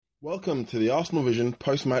Welcome to the Arsenal Vision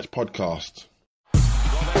post-match podcast. Perez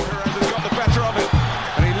has got the better of it,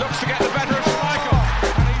 and he looks to get the better of Michael,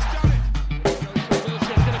 and he's done it. It's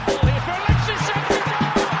going to fall here for Alexis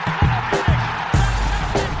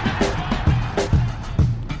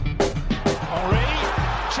Henry,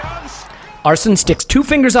 chance. Arsene sticks two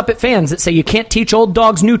fingers up at fans that say you can't teach old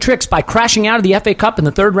dogs new tricks by crashing out of the FA Cup in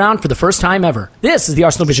the third round for the first time ever. This is the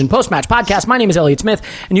Arsenal Vision post-match podcast. My name is Elliot Smith,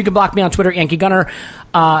 and you can block me on Twitter, Yankee Gunner.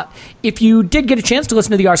 If you did get a chance to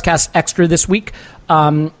listen to the Arscast Extra this week,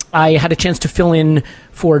 I had a chance to fill in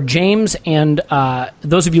for James, and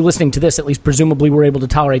those of you listening to this, at least presumably, were able to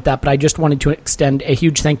tolerate that, but I just wanted to extend a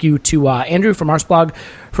huge thank you to Andrew from Arsblog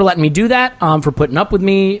for letting me do that, for putting up with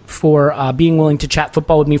me, for being willing to chat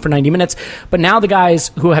football with me for 90 minutes. But now the guys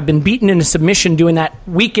who have been beaten into submission doing that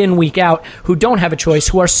week in, week out, who don't have a choice,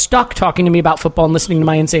 who are stuck talking to me about football and listening to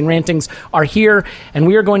my insane rantings, are here, and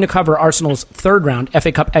we are going to cover Arsenal's third round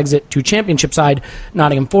FA Cup exit to Championship side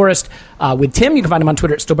Nottingham Forest with Tim. You can find him on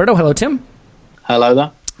Twitter at Stilberto. Hello, Tim. Hello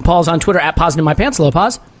there. Paul's on Twitter at Pausing in My Pants. Hello,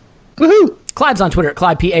 Pause. Woohoo! Clive's on Twitter at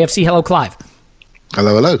ClivePAFC. Hello, Clive.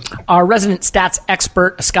 Hello, hello. Our resident stats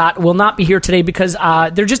expert, Scott, will not be here today because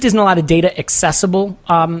there just isn't a lot of data accessible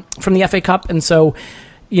from the FA Cup, and so,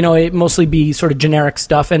 it mostly be sort of generic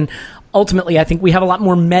stuff, and ultimately, I think we have a lot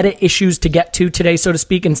more meta issues to get to today, so to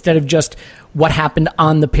speak, instead of just what happened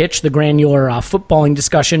on the pitch. The granular footballing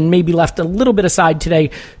discussion may be left a little bit aside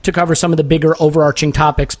today to cover some of the bigger overarching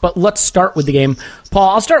topics, but let's start with the game.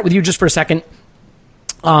 Paul, I'll start with you just for a second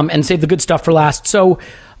and save the good stuff for last. So,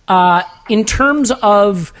 in terms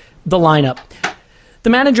of the lineup, the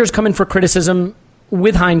manager's come in for criticism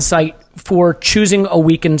with hindsight for choosing a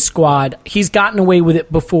weakened squad. He's gotten away with it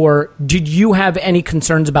before. Did you have any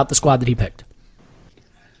concerns about the squad that he picked?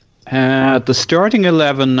 The starting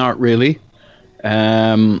 11, not really.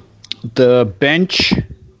 The bench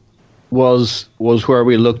was where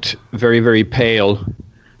we looked very, very pale.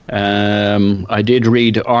 I did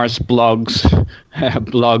read Ars Blog's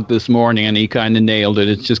blog this morning, and he kind of nailed it.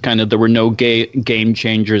 It's just kind of there were no game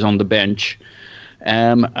changers on the bench.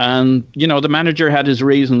 And, the manager had his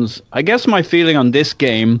reasons. I guess my feeling on this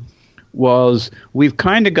game was we've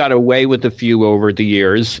kind of got away with a few over the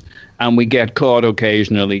years, and we get caught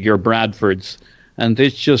occasionally, your Bradfords. And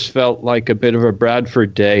this just felt like a bit of a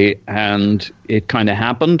Bradford day, and it kind of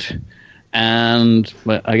happened. And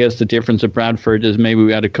I guess the difference at Bradford is maybe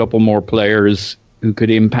we had a couple more players who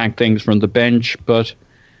could impact things from the bench, but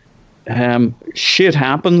shit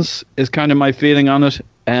happens is kind of my feeling on it.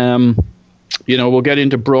 We'll get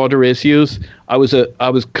into broader issues. I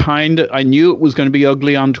knew it was going to be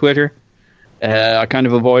ugly on Twitter. I kind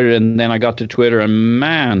of avoided it, and then I got to Twitter, and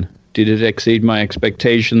man, did it exceed my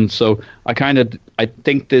expectations. So I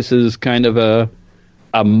think this is kind of a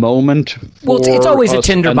moment for it's always a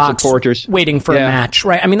tinderbox supporters waiting for a match,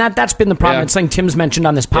 right? I mean, that's been the problem. Yeah. It's something Tim's mentioned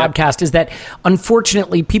on this podcast is that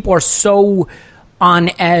unfortunately people are so on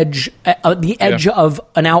edge, the edge of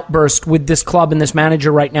an outburst with this club and this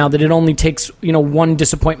manager right now that it only takes, one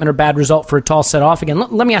disappointment or bad result for it to all set off again.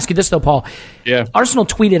 Let me ask you this though, Paul. Yeah. Arsenal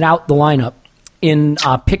tweeted out the lineup in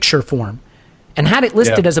picture form and had it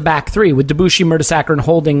listed as a back three with Debuchy, Mertesacker, and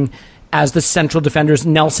Holding as the central defenders,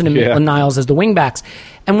 Nelson and Maitland-Niles as the wingbacks.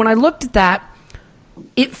 And when I looked at that,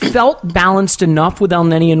 it felt balanced enough with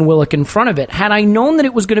Elneny and Willock in front of it. Had I known that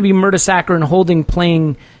it was going to be Mertesacker and Holding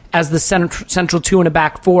playing as the central two and a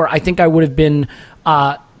back four, I think I would have been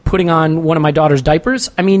putting on one of my daughter's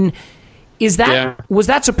diapers. I mean, was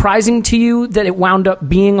that surprising to you that it wound up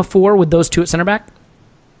being a four with those two at center back?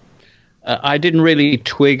 I didn't really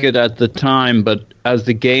twig it at the time, but as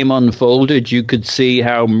the game unfolded, you could see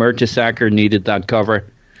how Mertesacker needed that cover.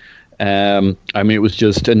 It was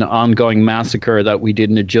just an ongoing massacre that we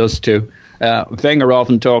didn't adjust to. Wenger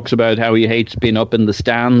often talks about how he hates being up in the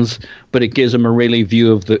stands, but it gives him a really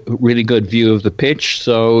good view of the pitch.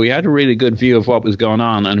 So he had a really good view of what was going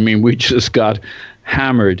on. And we just got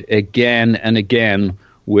hammered again and again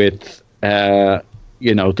with the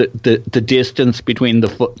distance between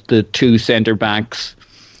the two centre backs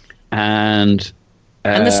and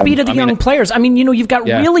the speed of the young players. You've got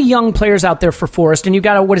really young players out there for Forest, and you've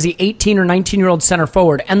got 18 or 19-year-old center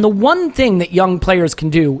forward. And the one thing that young players can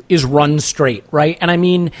do is run straight, right?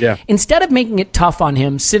 And instead of making it tough on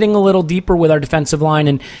him, sitting a little deeper with our defensive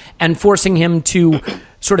line and forcing him to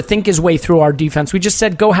sort of think his way through our defense, we just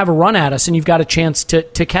said, go have a run at us, and you've got a chance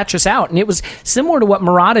to catch us out. And it was similar to what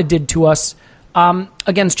Morata did to us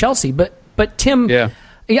against Chelsea. But Tim...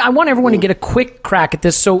 Yeah, I want everyone to get a quick crack at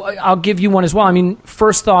this, so I'll give you one as well.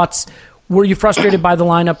 First thoughts, were you frustrated by the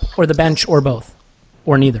lineup or the bench or both?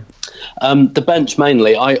 or neither? The bench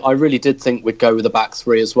mainly. I really did think we'd go with a back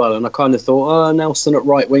three as well, and I kind of thought, Nelson at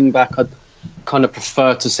right wing back, I'd kind of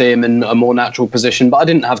prefer to see him in a more natural position, but I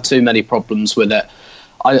didn't have too many problems with it.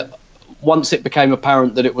 Once it became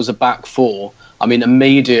apparent that it was a back four, I mean,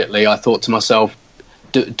 immediately I thought to myself,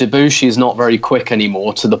 Debussy is not very quick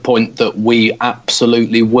anymore, to the point that we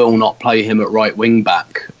absolutely will not play him at right wing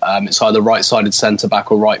back. It's either right-sided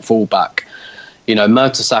centre-back or right full-back. You know,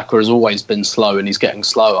 Mertesacker has always been slow, and he's getting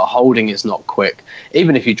slower. Holding is not quick.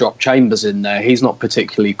 Even if you drop Chambers in there, he's not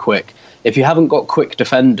particularly quick. If you haven't got quick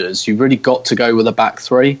defenders, you've really got to go with a back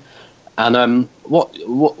three. And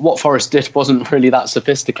what Forest did wasn't really that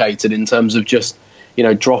sophisticated in terms of just, you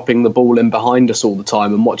know, dropping the ball in behind us all the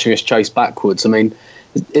time and watching us chase backwards. I mean,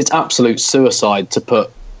 it's absolute suicide to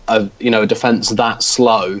put a defence that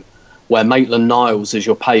slow, where Maitland-Niles is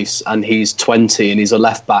your pace and he's 20 and he's a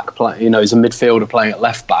left back, he's a midfielder playing at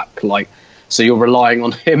left back. So you're relying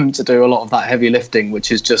on him to do a lot of that heavy lifting,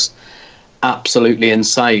 which is just absolutely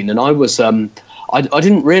insane. And I was, I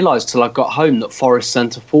didn't realise till I got home that Forest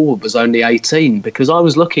centre forward was only 18, because I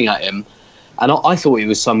was looking at him and I thought he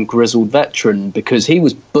was some grizzled veteran, because he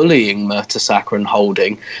was bullying Mertesacker and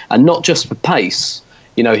Holding, and not just for pace.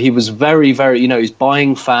 You know, he was very, very, he's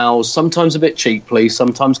buying fouls, sometimes a bit cheaply,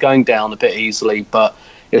 sometimes going down a bit easily, but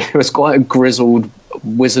it was quite a grizzled,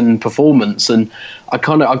 wizened performance. And I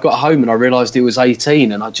got home and I realised he was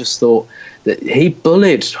 18, and I just thought that he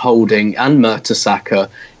bullied Holding and Mertesacker.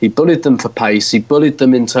 He bullied them for pace. He bullied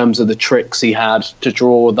them in terms of the tricks he had to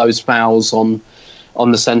draw those fouls on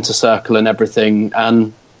the centre circle and everything.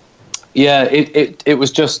 And yeah, it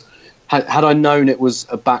was just, had I known it was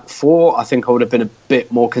a back four, I think I would have been a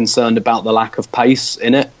bit more concerned about the lack of pace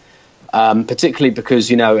in it. Particularly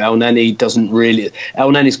because, El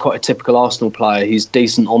Nenny's quite a typical Arsenal player. He's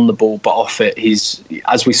decent on the ball, but off it, he's,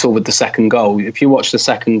 as we saw with the second goal, if you watch the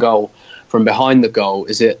second goal from behind the goal,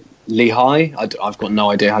 is it Lehigh? I've got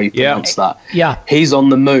no idea how you pronounce that. Yeah. He's on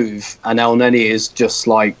the move, and El Nenny is just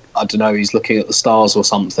like, I don't know, he's looking at the stars or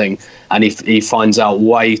something, and he finds out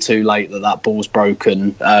way too late that ball's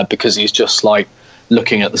broken, because he's just like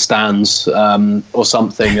looking at the stands or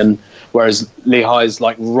something. And whereas Lehigh is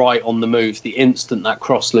like right on the move, the instant that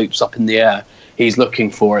cross loops up in the air, he's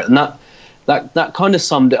looking for it. And that kind of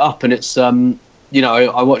summed it up. And it's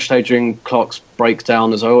I watched Adrian Clark's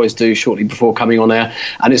breakdown, as I always do, shortly before coming on air.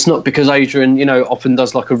 And it's not because Adrian, often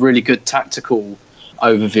does like a really good tactical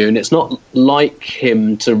overview, and it's not like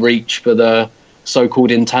him to reach for the so-called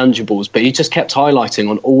intangibles, but he just kept highlighting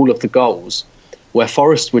on all of the goals where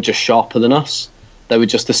Forest were just sharper than us. They were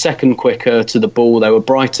just a second quicker to the ball. They were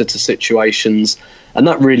brighter to situations, and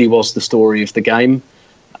that really was the story of the game.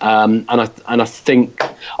 And I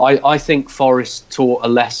think Forest taught a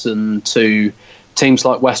lesson to teams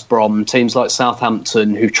like West Brom, teams like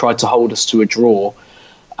Southampton, who tried to hold us to a draw.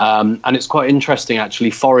 And it's quite interesting,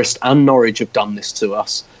 actually. Forest and Norwich have done this to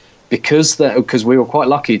us because we were quite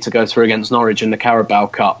lucky to go through against Norwich in the Carabao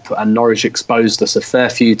Cup, and Norwich exposed us a fair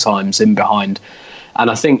few times in behind. And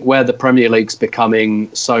I think where the Premier League's becoming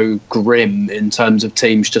so grim in terms of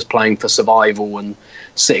teams just playing for survival and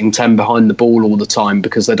sitting 10 behind the ball all the time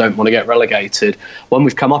because they don't want to get relegated, when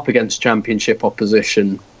we've come up against Championship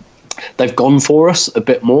opposition, they've gone for us a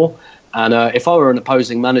bit more. And if I were an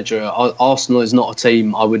opposing manager, Arsenal is not a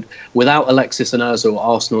team I would, without Alexis and Ozil,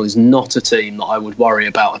 Arsenal is not a team that I would worry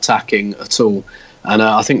about attacking at all. And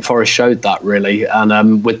I think Forest showed that, really.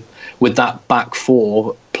 And with that back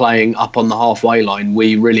four playing up on the halfway line,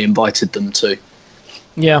 we really invited them to.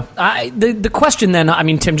 Yeah. The question then,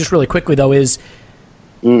 Tim, just really quickly, though, is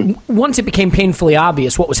once it became painfully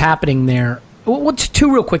obvious what was happening there,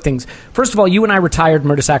 two real quick things. First of all, you and I retired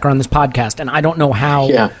Mertesacker on this podcast, and I don't know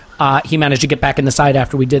how he managed to get back in the side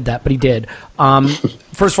after we did that, but he did.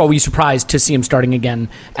 First of all, were you surprised to see him starting again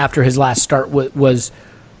after his last start was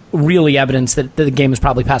really evidence that the game has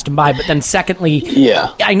probably passed him by? But then secondly,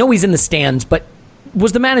 I know he's in the stands, but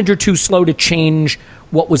was the manager too slow to change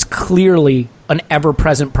what was clearly an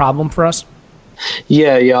ever-present problem for us?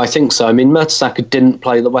 Yeah, I think so. I mean, Mertesacker didn't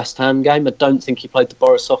play the West Ham game. I don't think he played the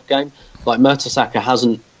Borisov game. Like,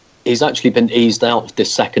 Mertesacker he's actually been eased out of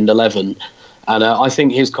this second 11. And I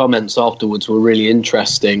think his comments afterwards were really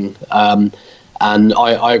interesting. And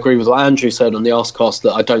I agree with what Andrew said on the Arscast,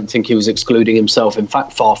 that I don't think he was excluding himself. In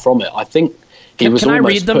fact, far from it. I think he was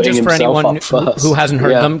almost putting himself up first. Can I read them just for anyone who hasn't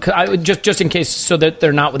heard them? Just in case, so that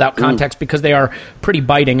they're not without context, because they are pretty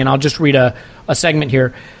biting. And I'll just read a segment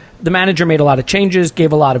here. The manager made a lot of changes,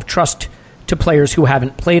 gave a lot of trust to players who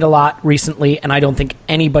haven't played a lot recently, and I don't think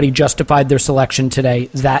anybody justified their selection today.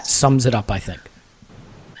 That sums it up, I think.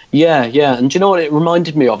 Yeah. And do you know what it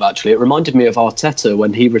reminded me of, actually? It reminded me of Arteta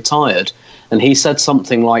when he retired. And he said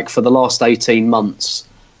something like, for the last 18 months,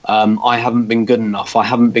 I haven't been good enough. I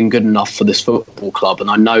haven't been good enough for this football club, and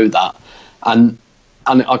I know that. And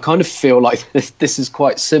I kind of feel like this is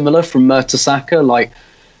quite similar from Mertesacker. Like,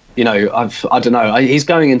 you know, I don't know. He's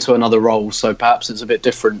going into another role, so perhaps it's a bit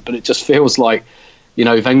different. But it just feels like, you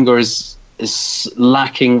know, Wenger is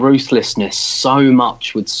lacking ruthlessness so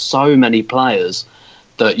much with so many players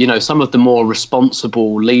that, you know, some of the more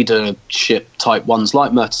responsible leadership type ones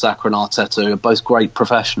like Mertesacker and Arteta, who are both great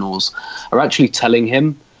professionals, are actually telling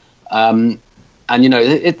him. And, you know,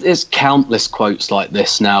 it's countless quotes like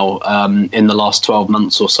this now in the last 12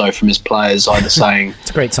 months or so from his players, either saying it's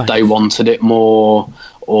a great sign. They wanted it more,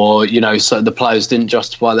 or, you know, so the players didn't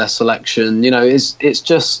justify their selection. You know, it's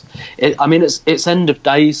end of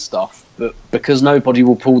days stuff, but because nobody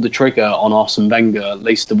will pull the trigger on Arsene Wenger,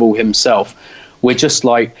 least of all himself, we're just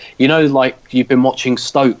like, you know, like you've been watching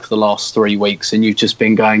Stoke the last 3 weeks and you've just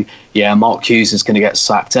been going, yeah, Mark Hughes is going to get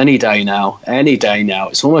sacked any day now.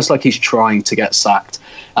 It's almost like he's trying to get sacked.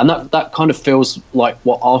 And that kind of feels like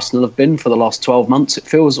what Arsenal have been for the last 12 months. It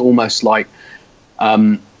feels almost like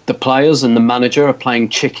the players and the manager are playing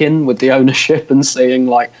chicken with the ownership and saying,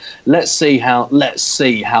 like, let's see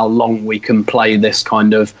how long we can play this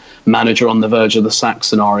kind of manager on the verge of the sack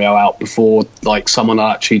scenario out before, like, someone will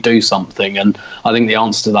actually do something. And I think the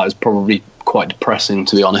answer to that is probably quite depressing,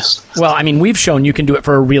 to be honest. Well, I mean, we've shown you can do it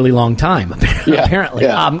for a really long time, apparently.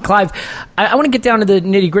 Yeah. Clive, I want to get down to the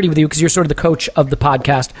nitty-gritty with you because you're sort of the coach of the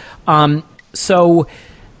podcast. So,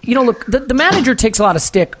 you know, look, the manager takes a lot of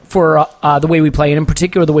stick for the way we play, and in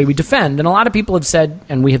particular the way we defend. And a lot of people have said,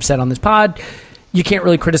 and we have said on this pod, you can't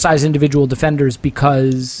really criticize individual defenders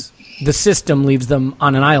because the system leaves them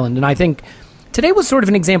on an island. And I think today was sort of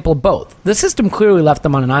an example of both. The system clearly left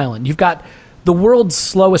them on an island. You've got the world's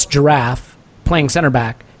slowest giraffe playing center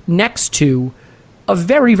back next to a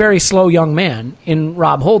very, very slow young man in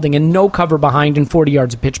Rob Holding and no cover behind and 40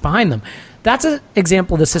 yards of pitch behind them. That's an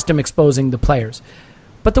example of the system exposing the players.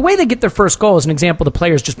 But the way they get their first goal is an example of the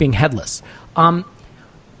players just being headless.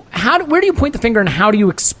 Where do you point the finger, and how do you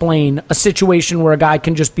explain a situation where a guy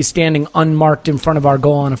can just be standing unmarked in front of our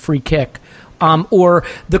goal on a free kick? Or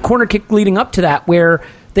the corner kick leading up to that where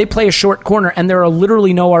they play a short corner and there are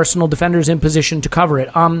literally no Arsenal defenders in position to cover it.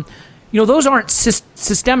 You know, those aren't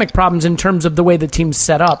systemic problems in terms of the way the team's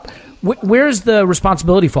set up. Where's the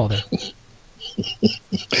responsibility fall there?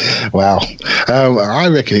 Wow. I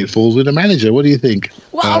reckon it falls with the manager. What do you think?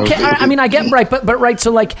 Well, okay. I get right, but right.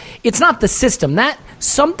 So, like, it's not the system. That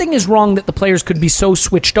something is wrong that the players could be so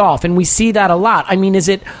switched off, and we see that a lot. I mean, is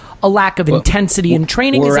it a lack of intensity in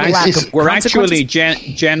training? Is it a lack of we're actually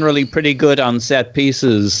generally pretty good on set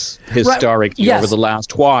pieces historically over the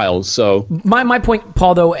last while. So my point,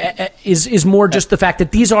 Paul, though, is more just the fact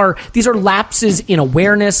that these are lapses in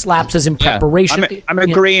awareness, lapses in preparation. I'm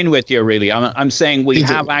agreeing with you, really. I'm saying we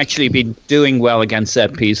have actually been doing well against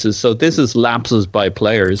set pieces. So this is lapses by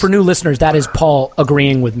players. For new listeners, that is Paul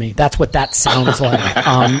agreeing with me. That's what that sounds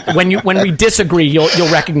like. When we disagree,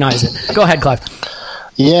 you'll recognize it. Go ahead, Clive.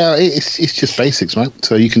 Yeah, it's just basics, right?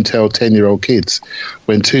 So you can tell 10-year-old kids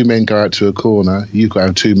when two men go out to a corner, you go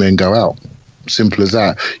and two men go out. Simple as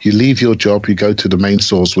that. You leave your job, you go to the main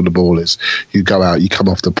source where the ball is. You go out, you come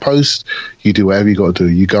off the post, you do whatever you got to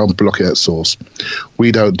do. You go and block it at source.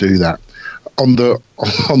 We don't do that. On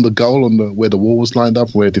the goal, where the wall was lined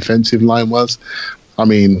up, where the defensive line was, I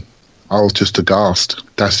mean, I was just aghast.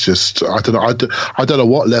 That's just, I don't know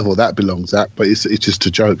what level that belongs at, but it's just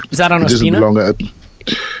a joke. Is that on Ospina?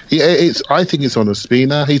 Yeah, I think it's on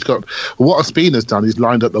Ospina. What Ospina's done is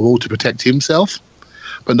lined up the wall to protect himself,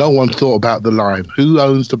 but no one thought about the line. Who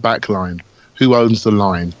owns the back line? Who owns the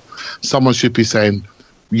line? Someone should be saying,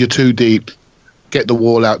 you're too deep, get the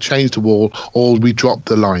wall out, change the wall, or we drop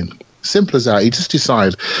the line. Simple as that. You just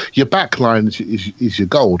decide your back line is your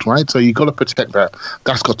gold, right? So you've got to protect that.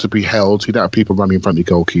 That's got to be held. You don't have people running in front of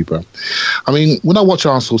your goalkeeper. I mean, when I watch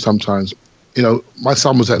Arsenal sometimes, you know, my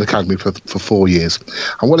son was at the academy for 4 years.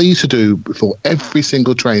 And what they used to do before every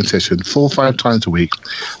single training session, 4 or 5 times a week,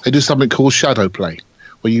 they do something called shadow play,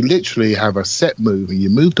 where you literally have a set move and you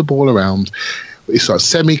move the ball around. It's like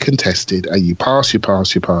semi-contested, and you pass. You get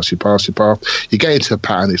into a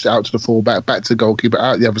pattern. It's out to the fullback, back to the goalkeeper,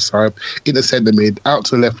 out the other side, in the centre mid, out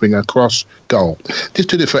to the left wing, across, goal. Just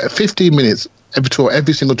did it for 15 minutes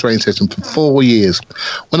every single training session for 4 years.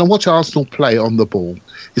 When I watch Arsenal play on the ball,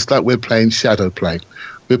 it's like we're playing shadow play.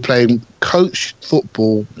 We're playing coach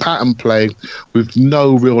football, pattern play with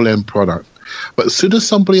no real end product. But as soon as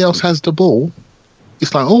somebody else has the ball,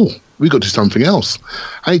 it's like, oh, we got to do something else.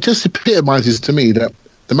 And it just epitomises to me that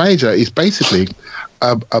The manager is basically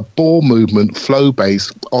a ball movement,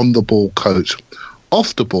 flow-based, on-the-ball coach.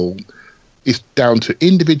 Off the ball, it's down to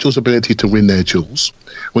individuals' ability to win their duels.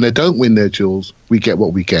 When they don't win their duels, we get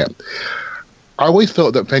what we get. I always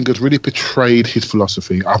felt that Wenger's really betrayed his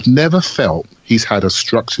philosophy. I've never felt he's had a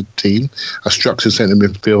structured team, a structured centre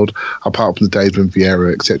midfield, apart from the days when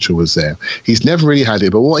Vieira, etc. was there. He's never really had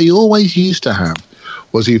it. But what he always used to have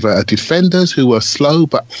was either defenders who were slow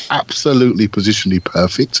but absolutely positionally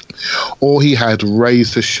perfect, or he had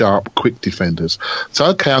razor-sharp, quick defenders. So,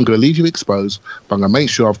 okay, I'm going to leave you exposed, but I'm going to make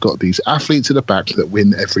sure I've got these athletes in the back that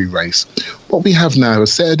win every race. What we have now is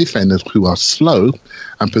a set of defenders who are slow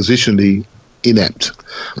and positionally inept.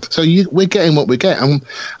 So we're getting what we get.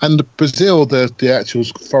 And Brazil, the actual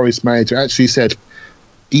Forest manager, actually said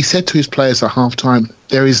to his players at half-time,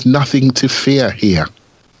 there is nothing to fear here.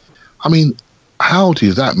 I mean, how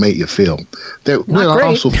does that make you feel? We're an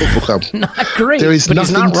Arsenal Football Club. Not great. There is but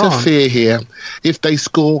nothing to fear here. If they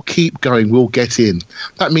score, keep going. We'll get in.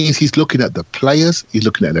 That means he's looking at the players. He's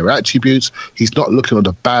looking at their attributes. He's not looking at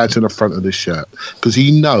the badge on the front of the shirt, because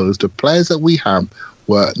he knows the players that we have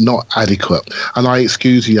were not adequate. And I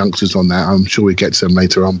excuse the youngsters on that. I'm sure we get to them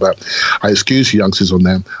later on, but I excuse the youngsters on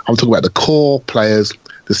them. I'm talking about the core players,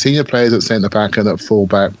 the senior players at centre-back and at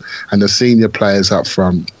full-back, and the senior players up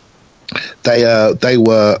front. They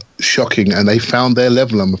were shocking, and they found their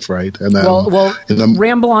level, I'm afraid. And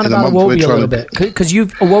ramble on about Iwobi a little bit, because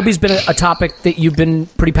Iwobi's been a topic that you've been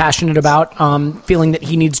pretty passionate about, feeling that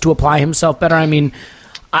he needs to apply himself better. I mean,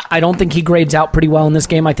 I don't think he grades out pretty well in this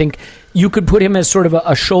game. I think you could put him as sort of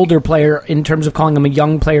a shoulder player in terms of calling him a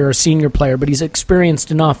young player or a senior player, but he's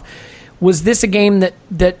experienced enough. Was this a game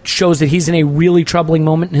that shows that he's in a really troubling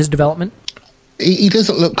moment in his development? He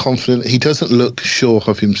doesn't look confident. He doesn't look sure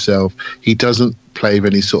of himself. He doesn't play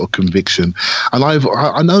with any sort of conviction. And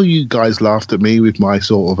I know you guys laughed at me with my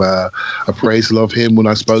sort of appraisal of him when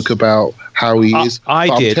I spoke about how he is. I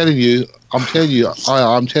did. I'm telling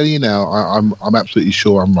you now, I'm absolutely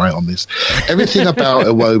sure I'm right on this. Everything about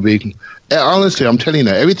Iwobi, honestly, I'm telling you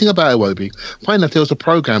now, everything about Iwobi. Funny enough, there was a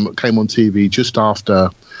programme that came on TV just after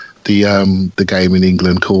the game in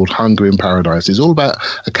England called Hunger in Paradise. It's all about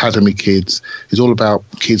academy kids. It's all about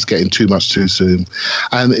kids getting too much too soon.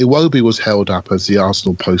 And Iwobi was held up as the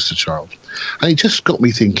Arsenal poster child. And it just got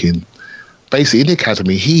me thinking, basically in the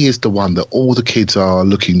academy, he is the one that all the kids are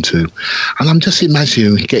looking to. And I'm just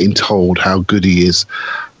imagining getting told how good he is,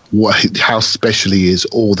 how special he is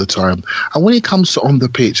all the time. And when it comes to on the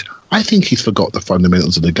pitch, I think he's forgot the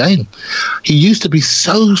fundamentals of the game. He used to be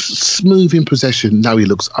so smooth in possession. Now he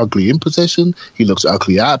looks ugly in possession. He looks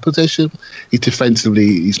ugly out of possession.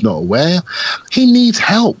 He's not aware. He needs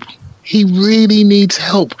help. He really needs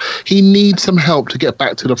help. He needs some help to get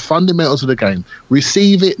back to the fundamentals of the game.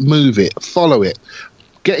 Receive it, move it, follow it.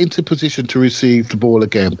 Get into position to receive the ball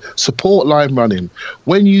again. Support line running.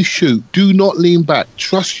 When you shoot, do not lean back.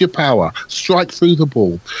 Trust your power. Strike through the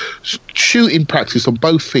ball. Shoot in practice on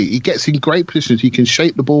both feet. He gets in great positions. He can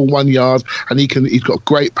shape the ball 1 yard, and he's got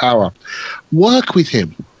great power. Work with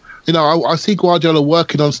him. You know, I see Guardiola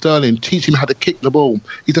working on Sterling, teach him how to kick the ball.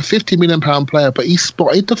 He's a £50 million player, but he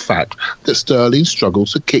spotted the fact that Sterling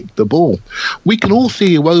struggles to kick the ball. We can all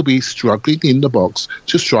see Iwobi struggling in the box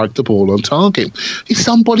to strike the ball on target. Is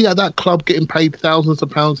somebody at that club getting paid thousands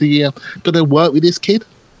of pounds a year? Do they work with this kid?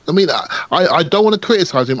 I mean, I don't want to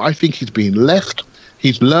criticise him. I think he's being left.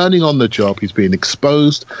 He's learning on the job. He's being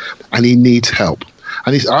exposed, and he needs help.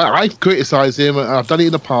 And I criticise him, and I've done it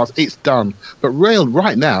in the past. It's done. But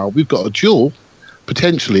right now, we've got a duel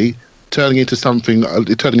potentially turning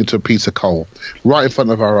into a piece of coal right in front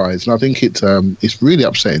of our eyes. And I think it's really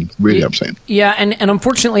upsetting, upsetting. Yeah, and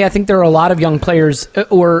unfortunately, I think there are a lot of young players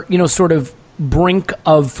or, sort of brink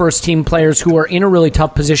of first-team players who are in a really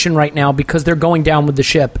tough position right now because they're going down with the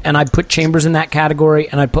ship. And I put Chambers in that category,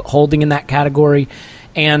 and I put Holding in that category.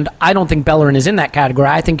 And I don't think Bellerin is in that category.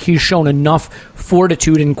 I think he's shown enough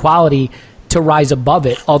fortitude and quality to rise above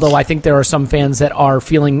it, although I think there are some fans that are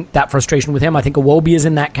feeling that frustration with him. I think Iwobi is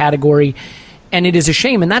in that category, and it is a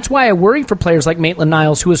shame. And that's why I worry for players like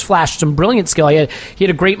Maitland-Niles, who has flashed some brilliant skill. He had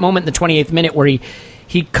a great moment in the 28th minute where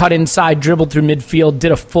he cut inside, dribbled through midfield,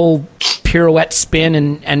 did a full pirouette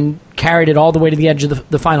spin, and carried it all the way to the edge of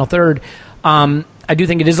the final third. I do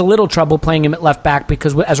think it is a little trouble playing him at left back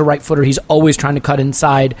because as a right footer, he's always trying to cut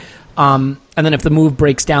inside. And then if the move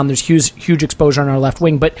breaks down, there's huge exposure on our left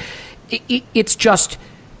wing. But it's just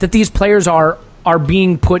that these players are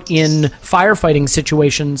being put in firefighting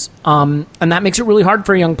situations, and that makes it really hard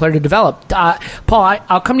for a young player to develop. Paul,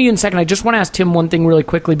 I'll come to you in a second. I just want to ask Tim one thing really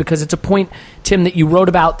quickly because it's a point, Tim, that you wrote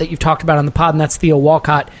about, that you've talked about on the pod, and that's Theo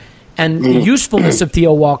Walcott And the usefulness of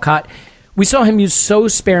Theo Walcott, we saw him used so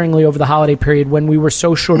sparingly over the holiday period when we were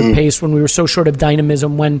so short of pace, when we were so short of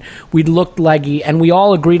dynamism, when we looked leggy, and we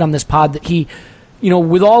all agreed on this pod that he,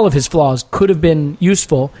 with all of his flaws, could have been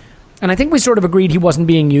useful. And I think we sort of agreed he wasn't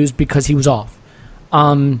being used because he was off.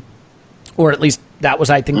 Or at least that was,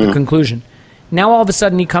 I think, the conclusion. Now all of a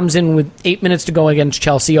sudden he comes in with 8 minutes to go against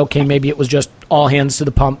Chelsea. Okay, maybe it was just all hands to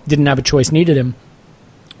the pump, didn't have a choice, needed him.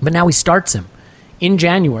 But now he starts him in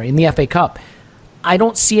January in the FA Cup. I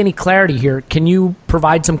don't see any clarity here. Can you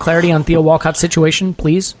provide some clarity on Theo Walcott's situation,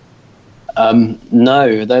 please?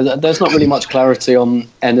 No, there's not really much clarity on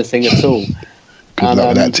anything at all. Good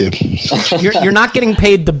luck with that, Tim. You're not getting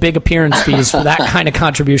paid the big appearance fees for that kind of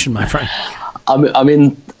contribution, my friend. I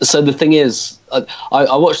mean, so the thing is,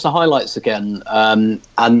 I watched the highlights again, and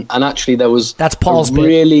actually there was... That's Paul's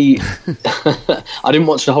really... I didn't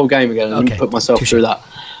watch the whole game again. I didn't put myself through that.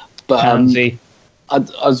 But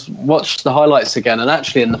I watched the highlights again, and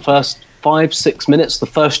actually in the first 5-6 minutes, the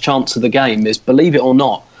first chance of the game is, believe it or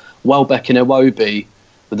not, Welbeck and Iwobi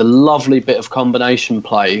with a lovely bit of combination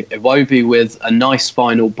play. Iwobi with a nice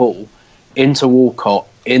final ball into Walcott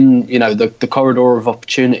in the corridor of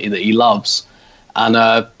opportunity that he loves. And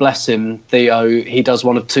bless him, Theo, he does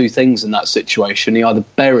one of two things in that situation. He either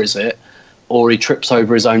buries it or he trips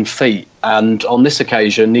over his own feet. And on this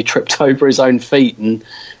occasion, he tripped over his own feet and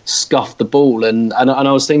scuffed the ball. And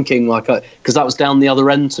I was thinking, because that was down the other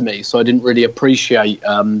end to me, so I didn't really appreciate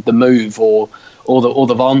the move or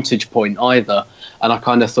the vantage point either. And I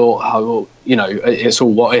kind of thought, it's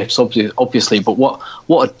all what ifs, obviously, but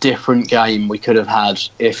what a different game we could have had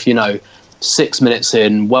if, 6 minutes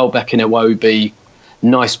in, Welbeck and Iwobi,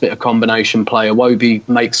 nice bit of combination play. Iwobi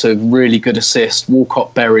makes a really good assist.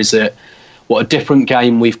 Walcott buries it. What a different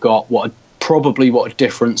game we've got. What a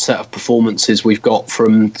different set of performances we've got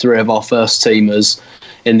from three of our first teamers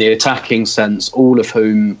in the attacking sense, all of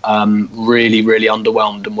whom really, really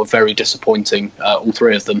underwhelmed and were very disappointing, all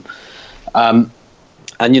three of them. And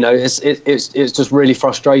it's just really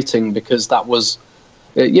frustrating because that was,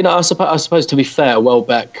 I suppose to be fair,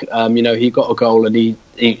 Welbeck, he got a goal and he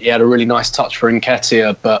had a really nice touch for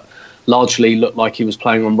Nketiah, but largely looked like he was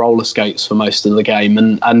playing on roller skates for most of the game.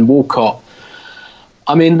 And Walcott,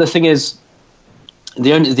 I mean, the thing is,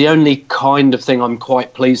 the only kind of thing I'm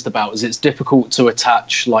quite pleased about is it's difficult to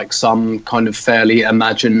attach like some kind of fairly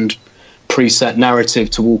imagined preset narrative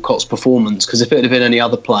to Walcott's performance, because if it had been any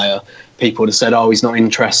other player, people would have said, oh, he's not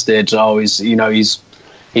interested, oh, he's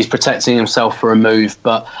protecting himself for a move.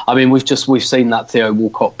 But I mean, we've seen that Theo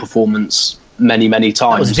Walcott performance many times.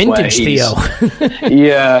 That was vintage Theo.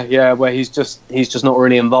 yeah, where he's just not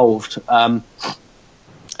really involved.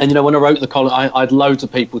 And when I wrote the column, I had loads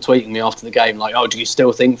of people tweeting me after the game, like, "Oh, do you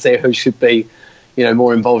still think Theo should be,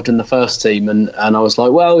 more involved in the first team?" And I was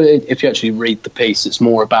like, well, if you actually read the piece, it's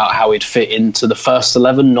more about how he'd fit into the first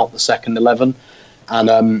 11, not the second 11. And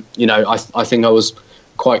I think I was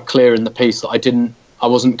quite clear in the piece that I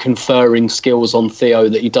wasn't conferring skills on Theo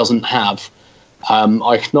that he doesn't have.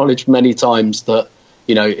 I acknowledged many times that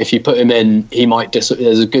if you put him in, he might. There's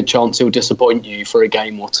a good chance he'll disappoint you for a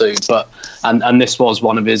game or two. But and this was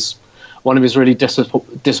one of his really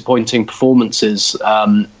disappointing performances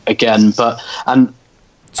again.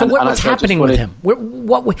 So what's happening with him?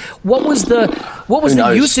 What was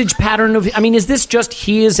the usage pattern of? I mean, is this just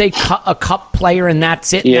he is a cup player and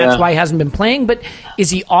that's it? Yeah. And that's why he hasn't been playing. But is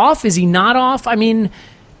he off? Is he not off? I mean,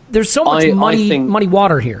 there's so much muddy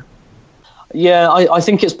water here. Yeah, I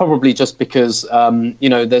think it's probably just because,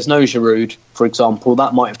 there's no Giroud, for example.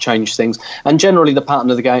 That might have changed things. And generally the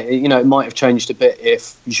pattern of the game, it might have changed a bit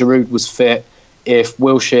if Giroud was fit, if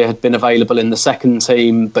Wilshere had been available in the second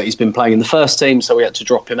team, but he's been playing in the first team, so we had to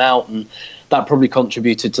drop him out. And that probably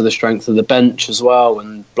contributed to the strength of the bench as well,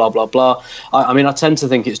 and blah, blah, blah. I tend to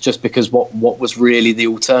think it's just because what was really the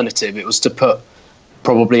alternative? It was to put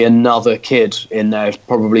probably another kid in there,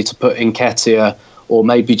 probably to put Nketiah, or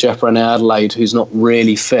maybe Jeff René-Adelaide, who's not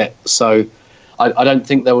really fit. So I don't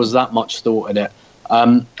think there was that much thought in it.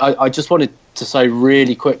 I just wanted to say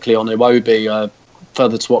really quickly on Iwobi,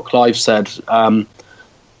 further to what Clive said. When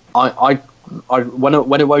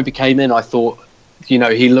Iwobi came in, I thought,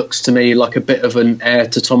 he looks to me like a bit of an heir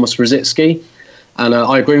to Thomas Rosicky. And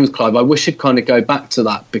I agree with Clive. I wish he'd kind of go back to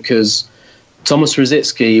that, because Thomas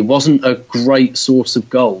Rosicky wasn't a great source of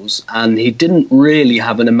goals, and he didn't really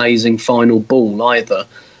have an amazing final ball either.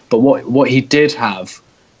 But what he did have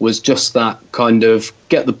was just that kind of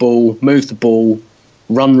get the ball, move the ball,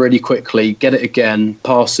 run really quickly, get it again,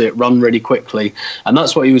 pass it, run really quickly. And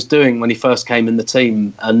that's what he was doing when he first came in the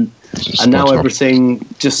team. And now everything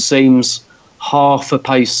just seems half a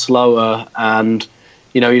pace slower, and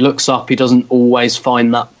he looks up, he doesn't always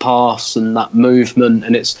find that pass and that movement,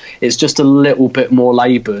 and it's just a little bit more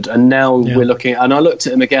laboured. And now we're looking, and I looked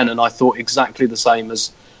at him again, and I thought exactly the same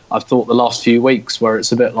as I've thought the last few weeks, where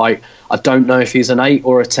it's a bit like, I don't know if he's an 8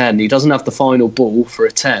 or a 10. He doesn't have the final ball for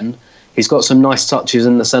a 10. He's got some nice touches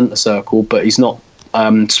in the centre circle, but he's not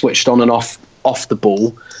switched on and off the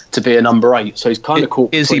ball to be a number 8. So he's kind of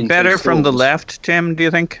caught. Is he better from the left, Tim, do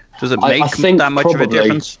you think? Does it make that much of a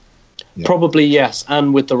difference? Yeah. Probably yes,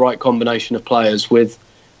 and with the right combination of players. With,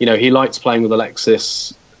 he likes playing with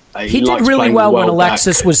Alexis. He did really well when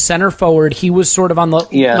Alexis was center forward. He was sort of on the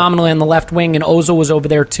nominally on the left wing, and Ozil was over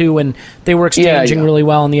there too, and they were exchanging really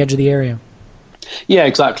well on the edge of the area. Yeah,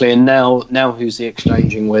 exactly. And now who's he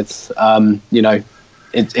exchanging with?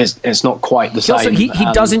 It's not quite the same. He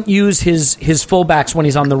doesn't use his fullbacks when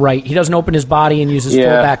he's on the right. He doesn't open his body and use his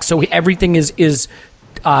fullbacks. So everything is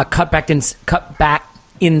cut back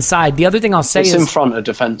inside. The other thing I'll say is in front of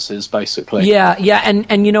defenses, basically. Yeah,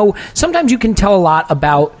 and sometimes you can tell a lot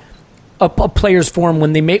about a player's form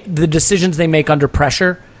when they make the decisions they make under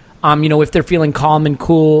pressure. If they're feeling calm and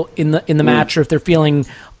cool in the match, or if they're feeling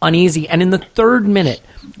uneasy. And in the 3rd minute,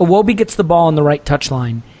 Iwobi gets the ball on the right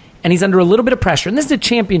touchline, and he's under a little bit of pressure. And this is a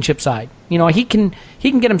championship side. He can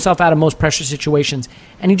get himself out of most pressure situations,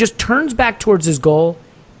 and he just turns back towards his goal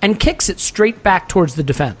and kicks it straight back towards the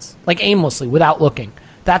defense, like aimlessly, without looking.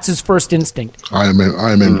 That's his first instinct. I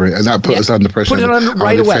remember it, and that put us under pressure. Put it on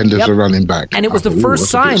right away. Defenders are running back, and it was the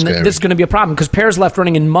first sign that this is going to be a problem, because Pear's left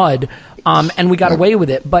running in mud, and we got away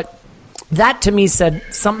with it. But that to me said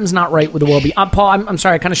something's not right with Iwobi. Paul, I'm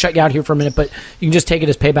sorry, I kind of shut you out here for a minute, but you can just take it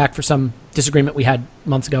as payback for some disagreement we had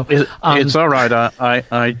months ago. It's all right.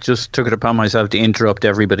 I just took it upon myself to interrupt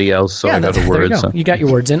everybody else, so I got a word. You got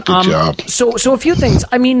your words in. Good job. So a few things.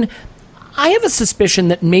 I mean, I have a suspicion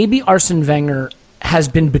that maybe Arsene Wenger has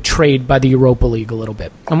been betrayed by the Europa League a little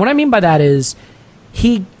bit. And what I mean by that is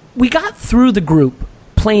we got through the group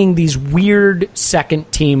playing these weird second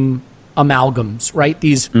team amalgams, right?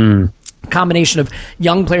 These combination of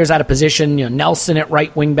young players out of position, Nelson at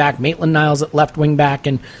right wing back, Maitland-Niles at left wing back,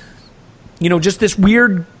 and just this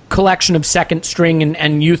weird collection of second string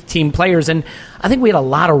and youth team players. And I think we had a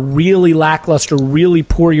lot of really lackluster, really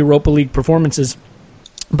poor Europa League performances,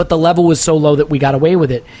 but the level was so low that we got away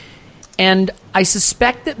with it. And I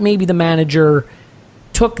suspect that maybe the manager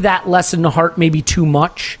took that lesson to heart maybe too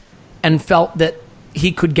much and felt that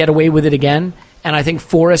he could get away with it again. And I think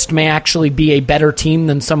Forest may actually be a better team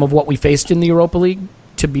than some of what we faced in the Europa League,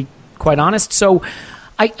 to be quite honest. So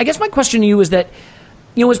I guess my question to you is that,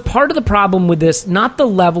 is part of the problem with this, not the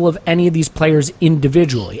level of any of these players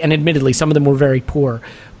individually, and admittedly some of them were very poor,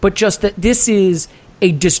 but just that this is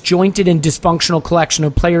a disjointed and dysfunctional collection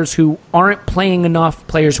of players who aren't playing enough,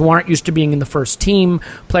 players who aren't used to being in the first team,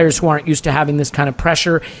 players who aren't used to having this kind of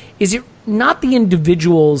pressure. Is it not the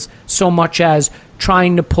individuals so much as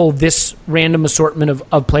trying to pull this random assortment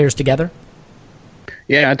of players together?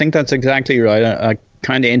 Yeah, I think that's exactly right. I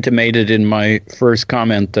kind of intimated in my first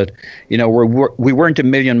comment that, we weren't a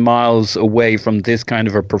million miles away from this kind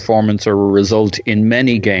of a performance or a result in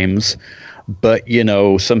many games. But,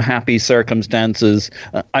 some happy circumstances.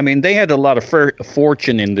 They had a lot of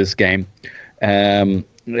fortune in this game,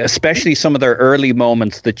 especially some of their early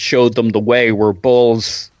moments that showed them the way, where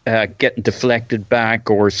balls getting deflected back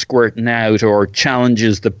or squirting out, or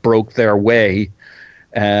challenges that broke their way.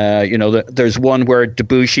 There's one where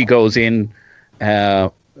Debussy goes in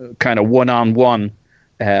kind of one-on-one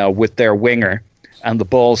with their winger, and the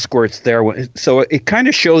ball squirts their way. So it kind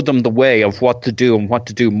of showed them the way of what to do and what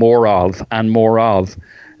to do more of and more of.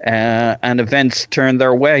 And events turned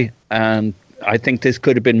their way. And I think this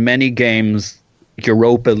could have been many games,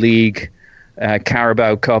 Europa League,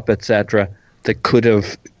 Carabao Cup, etc., that could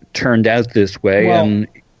have turned out this way. Well,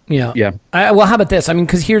 yeah. Well, how about this?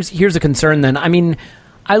 Because here's a concern then.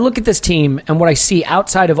 I look at this team, and what I see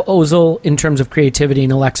outside of Ozil in terms of creativity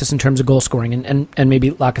and Alexis in terms of goal scoring, and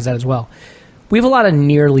maybe Lacazette as well, we have a lot of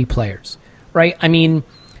nearly players, right?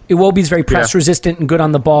 Iwobi's very press resistant and good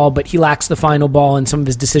on the ball, but he lacks the final ball, and some of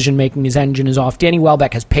his decision-making, his engine is off. Danny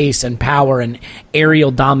Welbeck has pace and power and aerial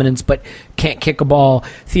dominance, but can't kick a ball.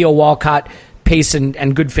 Theo Walcott, pace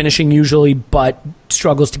and good finishing usually, but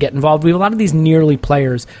struggles to get involved. We have a lot of these nearly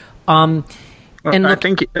players. I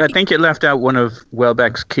think you left out one of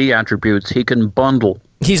Welbeck's key attributes. He can bundle.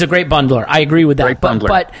 He's a great bundler. I agree with that.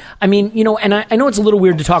 But I know it's a little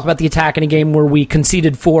weird to talk about the attack in a game where we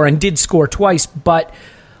conceded 4 and did score twice, but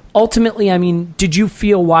ultimately, did you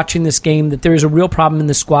feel watching this game that there is a real problem in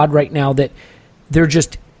the squad right now, that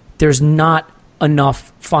there's not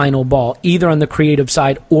enough final ball, either on the creative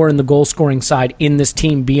side or in the goal-scoring side in this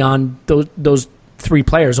team beyond those three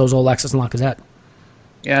players, Ozil, Alexis, and Lacazette.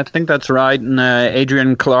 Yeah, I think that's right. And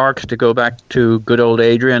Adrian Clark, to go back to good old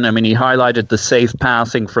Adrian, I mean, he highlighted the safe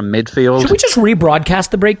passing from midfield. Should we just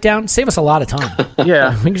rebroadcast the breakdown? Save us a lot of time.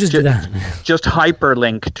 Yeah. We can just do that. Just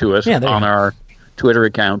hyperlink to it on our Twitter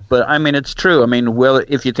account. But, I mean, it's true. I mean,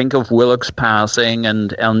 if you think of Willock's passing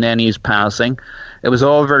and El Neni's passing, it was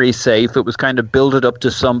all very safe. It was kind of build it up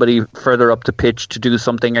to somebody further up the pitch to do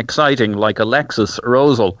something exciting, like Alexis or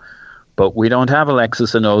Ozil. But we don't have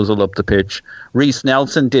Alexis and Ozil up the pitch. Reece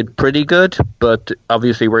Nelson did pretty good, but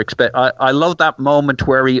obviously I love that moment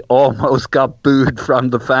where he almost got booed from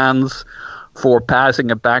the fans for passing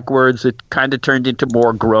it backwards. It kind of turned into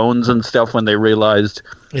more groans and stuff when they realised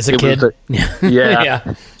it's a kid.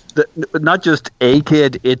 Yeah. Not just a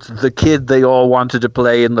kid, it's the kid they all wanted to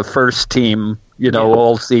play in the first team,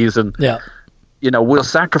 all season. Yeah. We'll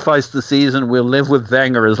sacrifice the season. We'll live with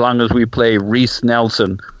Wenger as long as we play Reece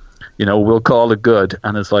Nelson. We'll call it good.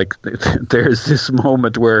 And it's like there's this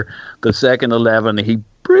moment where the second 11, he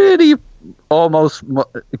pretty almost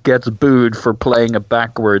gets booed for playing it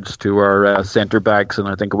backwards to our centre backs, and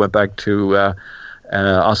I think it went back to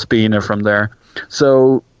Ospina from there.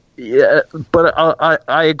 So, yeah, but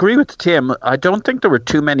I agree with Tim. I don't think there were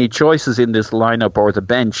too many choices in this lineup or the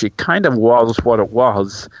bench. It kind of was what it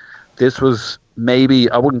was. This was maybe,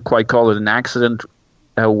 I wouldn't quite call it an accident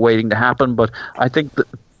waiting to happen, but I think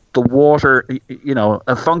the water,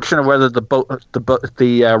 a function of whether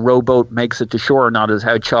the rowboat makes it to shore or not is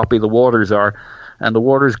how choppy the waters are. And the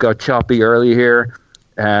waters got choppy early here.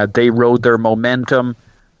 They rode their momentum.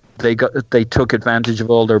 They took advantage of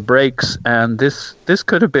all their breaks. And this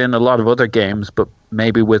could have been a lot of other games, but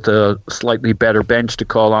maybe with a slightly better bench to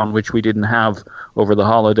call on, which we didn't have over the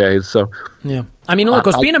holidays. So yeah, I mean, look,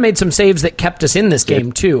 Ospina made some saves that kept us in this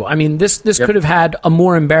game too. I mean, this could have had a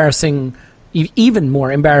more embarrassing. Even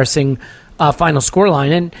more embarrassing final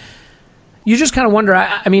scoreline. And you just kind of wonder,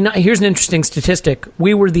 I mean, here's an interesting statistic.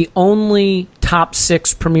 We were the only top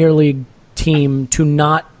 6 Premier League team to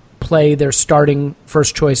not play their starting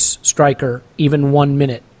first-choice striker even 1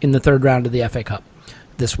 minute in the third round of the FA Cup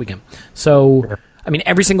this weekend. So, I mean,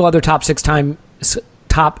 every single other top 6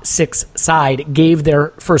 side gave their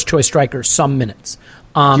first-choice striker some minutes.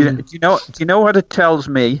 Do you know what it tells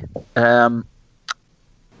me?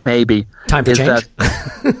 Maybe time for change.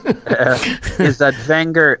 Is that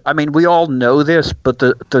Wenger? I mean, we all know this, but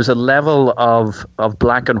there's a level of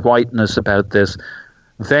black and whiteness about this.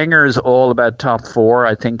 Wenger is all about top 4.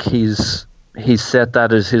 I think he's set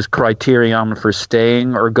that as his criterion for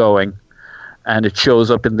staying or going, and it shows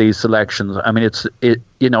up in these selections. I mean,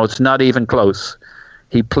 it's not even close.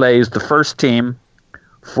 He plays the first team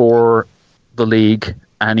for the league,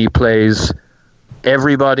 and he plays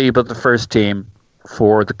everybody but the first team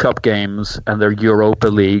for the cup games and their Europa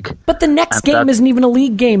League. But the next game isn't even a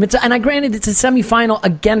league game. Granted, it's a semi-final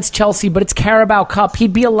against Chelsea, but it's Carabao Cup.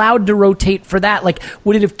 He'd be allowed to rotate for that. Like,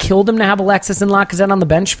 would it have killed him to have Alexis and Lacazette on the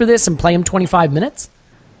bench for this and play him 25 minutes?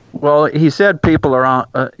 Well, he said people are on,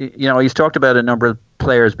 he's talked about a number of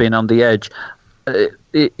players being on the edge.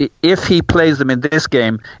 If he plays them in this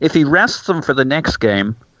game, if he rests them for the next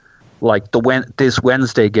game, like this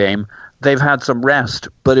Wednesday game, they've had some rest,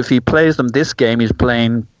 but if he plays them this game, he's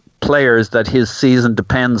playing players that his season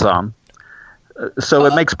depends on. So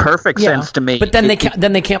it makes perfect sense to me. But then they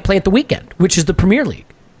can't play at the weekend, which is the Premier League.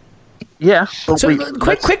 Yeah. So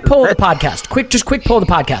quick poll of the podcast. Quick poll of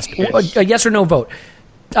the podcast. A yes or no vote,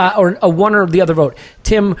 or a one or the other vote.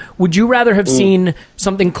 Tim, would you rather have seen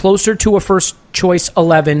something closer to a first choice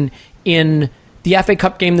 11 in the FA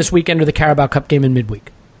Cup game this weekend or the Carabao Cup game in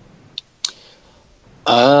midweek?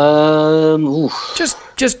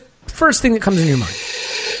 Just first thing that comes in your mind.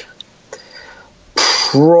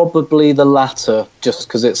 Probably the latter, just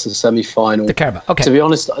because it's a semi-final. The Carabao. Okay. To be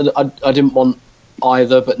honest, I didn't want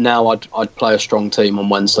either, but now I'd play a strong team on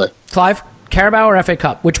Wednesday. Clive, Carabao or FA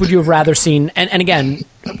Cup? Which would you have rather seen? And again,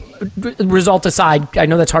 result aside, I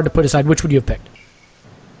know that's hard to put aside. Which would you have picked?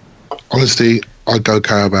 Honestly, I'd go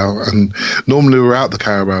Carabao, and normally we're out the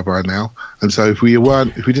Carabao by now. And so if we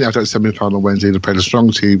didn't have that semi-final on Wednesday to play the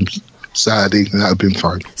strong teams Saturday, that would have been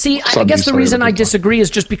fine. See, I guess the reason I disagree is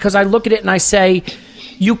just because I look at it and I say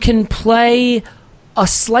you can play a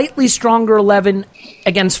slightly stronger 11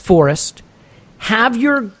 against Forest, have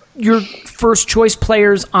your first choice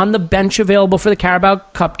players on the bench available for the Carabao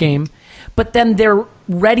Cup game, but then they're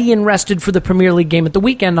ready and rested for the Premier League game at the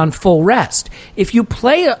weekend on full rest. If you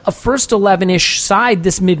play a first 11-ish side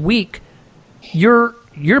this midweek, you're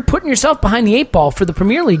putting yourself behind the 8 ball for the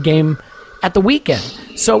Premier League game at the weekend.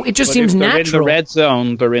 So it just seems natural. In the red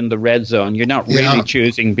zone, they're in the red zone. You're not really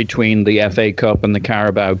choosing between the FA Cup and the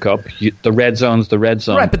Carabao Cup. The red zone's the red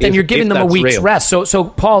zone. Right, but then you're giving them a week's rest. So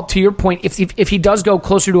Paul, to your point, if he does go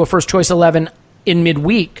closer to a first choice 11 in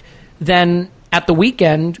midweek, then at the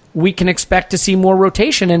weekend we can expect to see more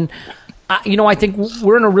rotation. And I think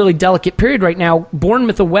we're in a really delicate period right now.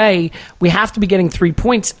 Bournemouth away, we have to be getting 3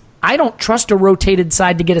 points. I don't trust a rotated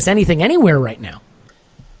side to get us anything anywhere right now.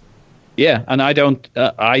 Yeah, and I don't.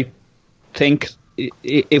 I think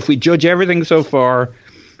if we judge everything so far,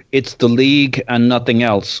 it's the league and nothing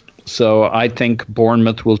else. So I think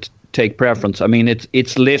Bournemouth will take preference. I mean,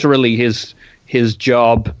 it's literally his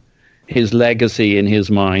job, his legacy in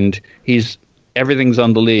his mind. Everything's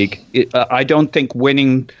on the league. I don't think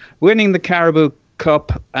winning the Carabao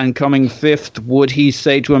Cup and coming fifth, would he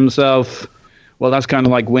say to himself, well, that's kind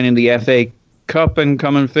of like winning the FA Cup and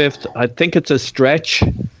coming fifth? I think it's a stretch.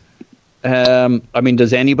 I mean,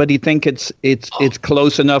 does anybody think it's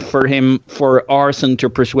close enough for Arsene to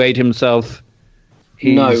persuade himself?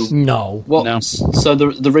 No. Well, no. So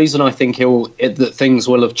the reason I think that things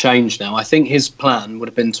will have changed now, I think his plan would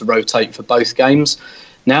have been to rotate for both games.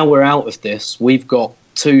 Now we're out of this. We've got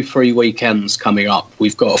 2 free weekends coming up.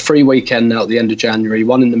 We've got a free weekend now at the end of January,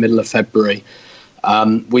 one in the middle of February.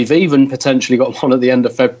 We've even potentially got one at the end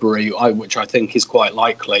of February, which I think is quite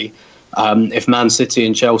likely. If Man City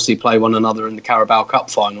and Chelsea play one another in the Carabao Cup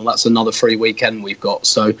final, that's another free weekend we've got.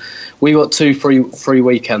 So we've got 2 free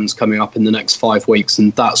weekends coming up in the next 5 weeks,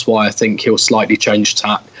 and that's why I think he'll slightly change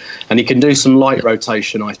tack. And he can do some light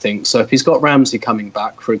rotation, I think. So if he's got Ramsey coming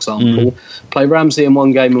back, for example, play Ramsey in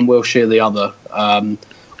one game and Wilshere the other.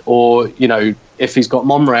 Or, if he's got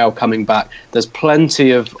Monreal coming back, there's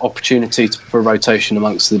plenty of opportunity for rotation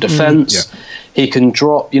amongst the defence. He can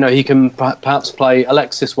drop, he can perhaps play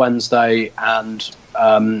Alexis Wednesday and,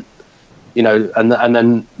 and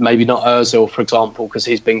then maybe not Ozil, for example, because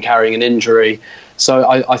he's been carrying an injury. So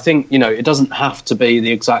I think, it doesn't have to be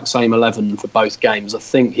the exact same 11 for both games. I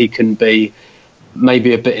think he can be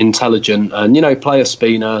maybe a bit intelligent and, play a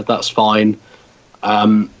Spina, that's fine.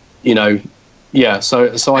 Yeah,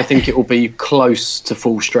 so I think it will be close to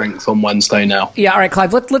full strength on Wednesday now. Yeah, all right,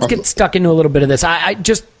 Clive, let's get stuck into a little bit of this. I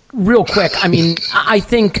just, real quick, I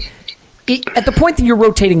think at the point that you're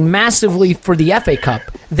rotating massively for the FA Cup,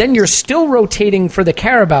 then you're still rotating for the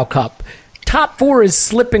Carabao Cup. Top 4 is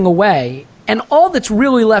slipping away, and all that's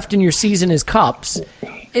really left in your season is cups.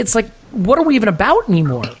 It's like, what are we even about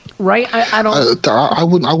anymore? Right? I don't. I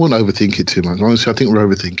wouldn't overthink it too much. Honestly, I think we're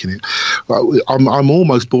overthinking it. I'm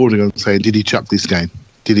almost bordering on saying, did he chuck this game?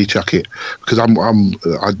 Did he chuck it? Because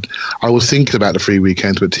I was thinking about the free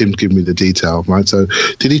weekends, but Tim's given me the detail, right? So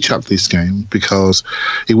did he chuck this game? Because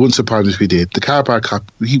it wouldn't surprise me if he did. The Carabao Cup,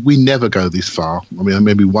 we never go this far. I mean,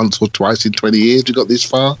 maybe once or twice in 20 years we got this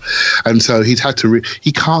far, and so he's had to.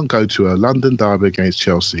 He can't go to a London derby against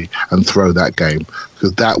Chelsea and throw that game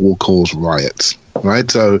because that will cause riots.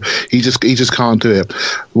 Right, so he just can't do it.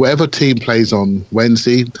 Whatever team plays on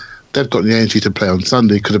Wednesday, they've got the energy to play on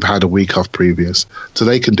Sunday. Could have had a week off previous, so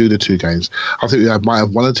they can do the 2 games. I think we might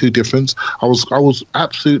have 1 or 2 difference. I was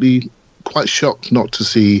absolutely quite shocked not to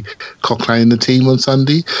see Coquelin in the team on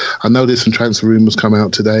Sunday. I know there's some transfer rumours come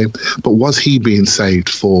out today, but was he being saved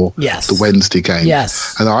for the Wednesday game?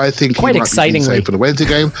 Yes, and I think quite he might be being saved for the Wednesday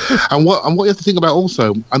game. and what you have to think about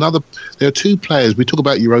also, there are 2 players. We talk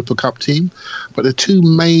about Europa Cup team, but the 2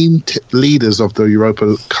 main leaders of the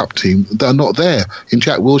Europa Cup team that are not there in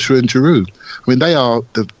Jack Wilshere and Giroud. I mean, they are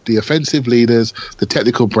the offensive leaders, the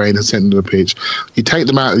technical brain and centre of the pitch. You take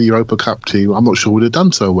them out of the Europa Cup team, I'm not sure would have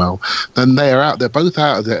done so well. Then they're both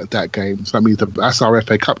out of that game. So that means that's our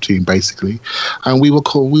FA Cup team, basically. And we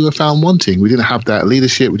were found wanting. We didn't have that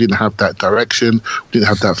leadership, we didn't have that direction, we didn't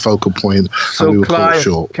have that focal point, so and we were Clive, caught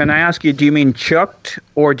short. Can I ask you, do you mean chucked,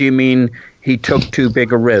 or do you mean he took too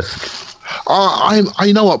big a risk?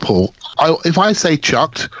 I know what, Paul. If I say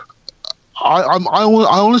chucked, I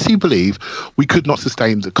honestly believe we could not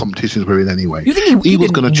sustain the competitions we're in anyway. You think he was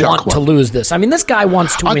going to chuck to lose this? I mean, this guy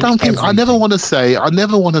wants to win everything. I never want to say.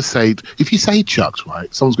 If you say chucked,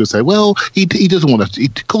 right? Someone's going to say, "Well, he doesn't want to."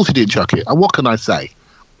 Of course, he didn't chuck it. And what can I say?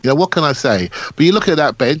 What can I say? But you look at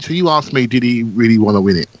that bench, and you ask me, did he really want to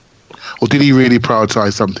win it, or did he really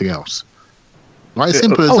prioritise something else? Right,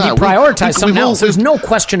 simple as that. He prioritised something else. There's no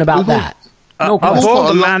question about that. Of all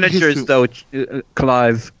the managers, though,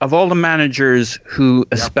 Clive, of all the managers who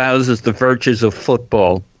espouses the virtues of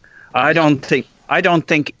football, I don't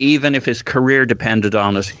think even if his career depended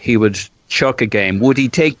on it, he would chuck a game. Would he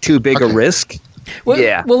take too big a risk?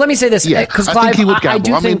 Well, let me say this, because I Clive, think he would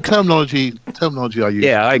gamble. I think terminology I use.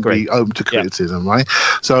 Yeah, I agree. Be open to criticism, right?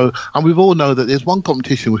 So, and we've all know that there's one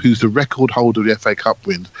competition who's the record holder of the FA Cup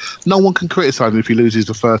wins. No one can criticise him if he loses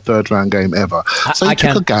the first third-round game ever. So he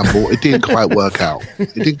took a gamble. It didn't quite work out.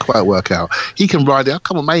 He can ride it.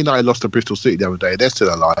 Come on, Man United lost to Bristol City the other day. They're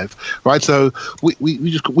still alive, right? So we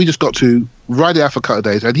just got to ride it out for a couple of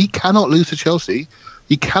days, and he cannot lose to Chelsea.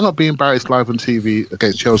 He cannot be embarrassed live on TV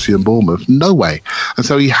against Chelsea and Bournemouth. No way. And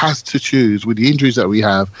so he has to choose. With the injuries that we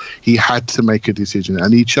have, he had to make a decision,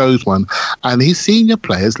 and he chose one. And his senior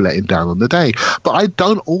players let him down on the day. But I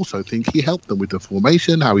don't also think he helped them with the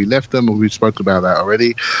formation, how he left them, and we've spoken about that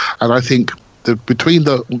already. And I think between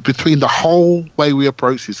the whole way we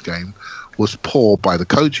approach this game was poor by the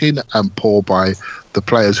coaching and poor by the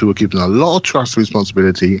players who were given a lot of trust and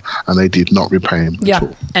responsibility, and they did not repay him at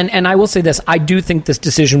all. And I will say this, I do think this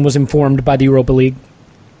decision was informed by the Europa League.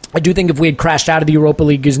 I do think if we had crashed out of the Europa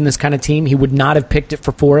League using this kind of team, he would not have picked it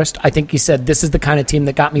for Forest. I think he said, this is the kind of team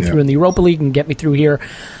that got me through in the Europa League and get me through here.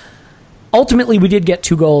 Ultimately, we did get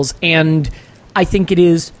 2 goals, and I think it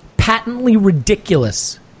is patently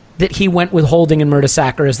ridiculous that he went with Holding and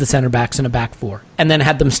Mertesacker as the center backs in a back 4, and then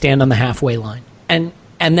had them stand on the halfway line, and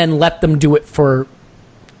then let them do it for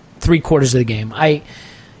 3/4 of the game.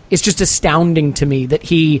 It's just astounding to me that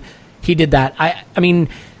he did that. I mean,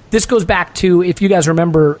 this goes back to, if you guys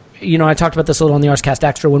remember, I talked about this a little on the Arscast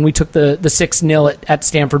Extra when we took the 6-0 at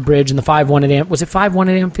Stamford Bridge and the 5-1 at was it 5-1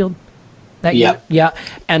 at Anfield that year? Yeah,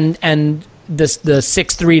 and the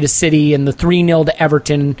 6-3 to City and the 3-0 to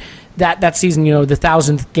Everton. That season, the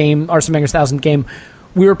 1,000th game, Arsene Wenger's 1,000th game,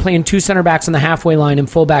 we were playing 2 center backs on the halfway line and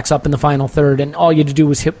fullbacks up in the final third, and all you had to do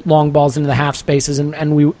was hit long balls into the half spaces,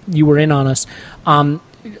 and you were in on us.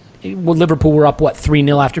 Liverpool were up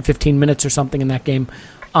 3-0 after 15 minutes or something in that game.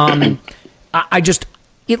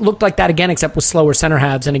 It looked like that again, except with slower center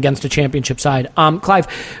halves and against a championship side. Clive,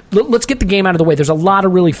 let's get the game out of the way. There's a lot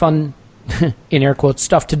of really fun, in air quotes,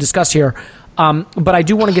 stuff to discuss here. But I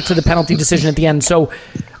do want to get to the penalty decision at the end. So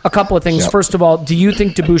a couple of things. Yep. First of all, do you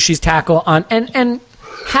think Debouchy's tackle on, and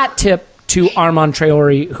hat tip to Armand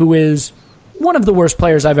Traoré, who is one of the worst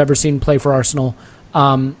players I've ever seen play for Arsenal,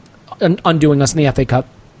 undoing us in the FA Cup.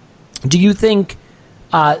 Do you think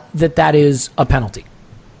that is a penalty?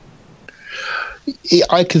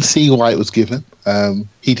 I can see why it was given.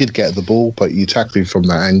 He did get the ball, but you tackled him from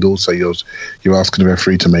that angle, so you're asking the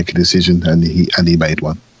referee to make a decision, and he made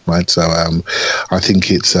one. Right, so I think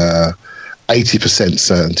it's 80%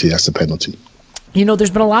 certainty that's a penalty. There's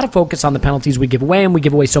been a lot of focus on the penalties we give away, and we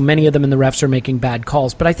give away so many of them, and the refs are making bad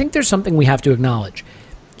calls. But I think there's something we have to acknowledge.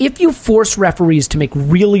 If you force referees to make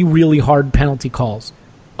really, really hard penalty calls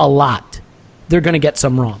a lot, they're going to get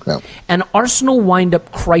some wrong. Yeah. And Arsenal wind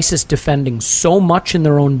up crisis defending so much in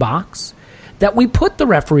their own box that we put the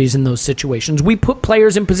referees in those situations. We put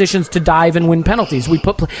players in positions to dive and win penalties.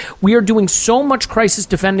 We are doing so much crisis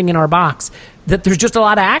defending in our box that there's just a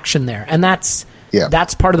lot of action there, and that's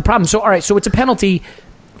part of the problem. So, all right, so it's a penalty.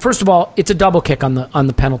 First of all, it's a double kick on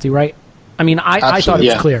the penalty, right? I mean, I thought it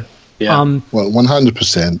was clear. Yeah. Well,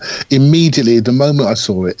 100%. Immediately, the moment I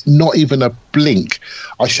saw it, not even a blink,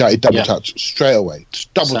 I shouted double touch straight away.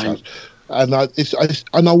 Just double touch. And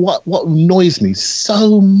what annoys me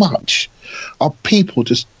so much are people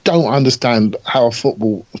just don't understand how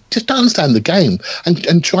football, just don't understand the game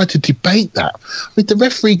and try to debate that. I mean, the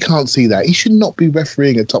referee can't see that. He should not be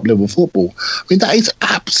refereeing a top-level football. I mean, that is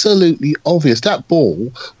absolutely obvious. That ball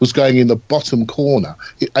was going in the bottom corner,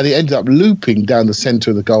 and it ended up looping down the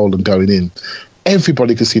centre of the goal and going in.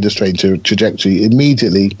 Everybody could see the straight trajectory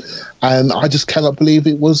immediately, and I just cannot believe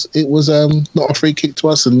it was not a free kick to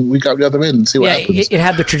us, and we go the other end and see what happens. It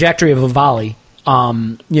had the trajectory of a volley,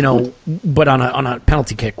 but on a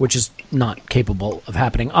penalty kick, which is not capable of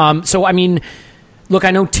happening. So I mean, look, I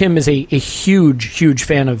know Tim is a huge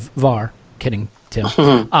fan of VAR. Kidding, Tim.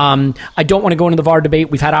 I don't want to go into the VAR debate.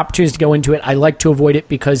 We've had opportunities to go into it. I like to avoid it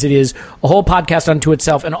because it is a whole podcast unto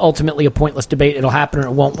itself and ultimately a pointless debate. It'll happen or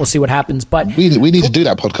it won't. We'll see what happens. But we need to do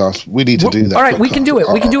that podcast. We need to do that. All right, podcast. we can do it.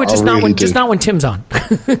 We can do it. Just not when Tim's on.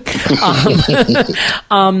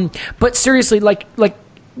 But seriously, like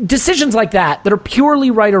decisions like that are purely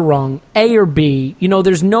right or wrong, A or B.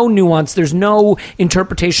 There's no nuance. There's no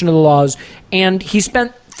interpretation of the laws. And he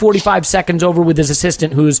spent 45 seconds over with his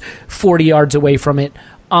assistant who's 40 yards away from it.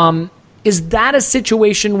 Is that a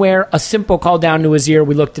situation where a simple call down to his ear,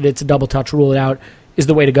 we looked at it, it's a double touch, rule it out, is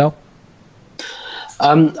the way to go?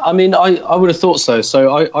 I mean, I would have thought so. So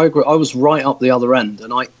I agree. I was right up the other end,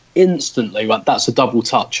 and I instantly went, that's a double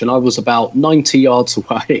touch. And I was about 90 yards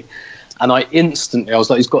away. And I was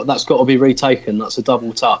like, that's got to be retaken. That's a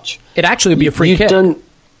double touch. It'd actually be a free kick. To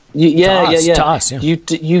us.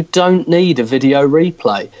 You don't need a video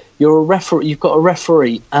replay. You're a referee. You've got a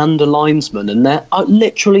referee and a linesman, and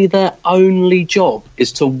literally their only job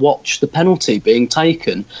is to watch the penalty being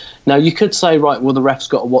taken. Now you could say, right, well, the ref's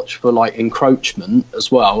got to watch for like encroachment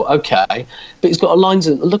as well. Okay, but he's got a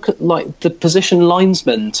linesman. Look at like the position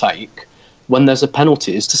linesmen take when there's a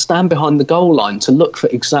penalty is to stand behind the goal line to look for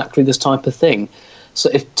exactly this type of thing. So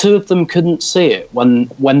if two of them couldn't see it when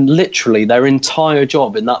literally their entire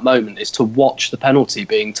job in that moment is to watch the penalty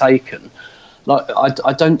being taken, like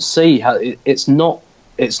I don't see how it's not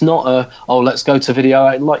let's go to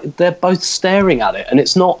video. Like they're both staring at it, and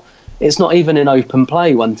it's not even in open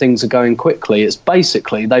play when things are going quickly. It's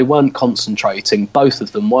basically they weren't concentrating. Both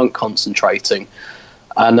of them weren't concentrating,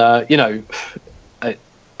 and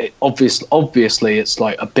obviously it's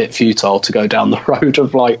like a bit futile to go down the road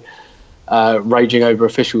of like raging over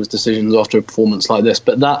officials' decisions after a performance like this.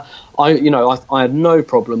 But that I had no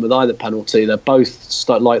problem with either penalty. They're both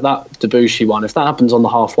like that Debussy one. If that happens on the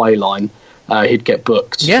halfway line, he'd get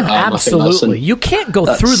booked. Yeah, absolutely. You can't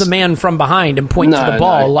go through the man from behind and point to the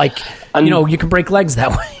ball you can break legs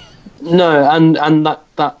that way. No, and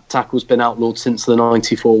that tackle's been outlawed since the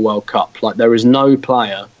 '94 World Cup. Like there is no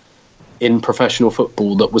player in professional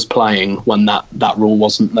football that was playing when that rule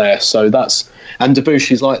wasn't there. So and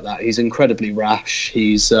Debussy's like that. He's incredibly rash.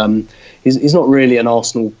 He's not really an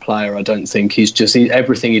Arsenal player, I don't think.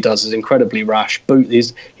 Everything he does is incredibly rash.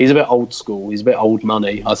 He's a bit old school. He's a bit old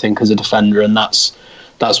money, I think, as a defender, and that's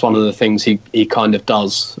one of the things he kind of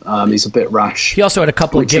does. He's a bit rash. He also had a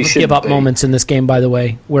couple of give up moments in this game, by the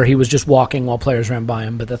way, where he was just walking while players ran by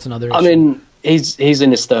him, but that's another issue. I mean, he's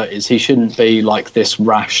in his 30s. He shouldn't be like this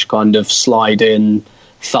rash kind of slide in,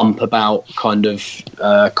 thump about kind of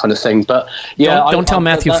thing. But yeah, don't tell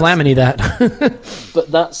Matthew Flamini that.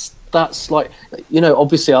 But that's like,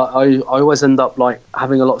 obviously I always end up like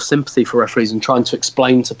having a lot of sympathy for referees and trying to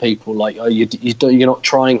explain to people like, you're not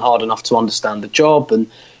trying hard enough to understand the job. And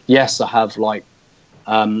yes, I have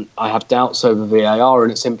doubts over VAR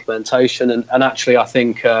and its implementation. And actually, I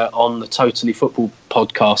think on the Totally Football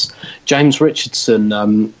podcast, James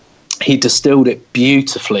Richardson, he distilled it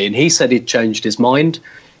beautifully, and he said he'd changed his mind.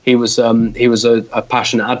 He was a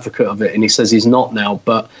passionate advocate of it, and he says he's not now.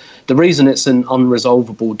 But the reason it's an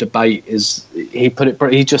unresolvable debate is he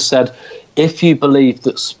just said, if you believe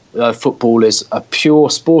that football is a pure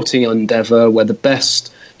sporting endeavour where the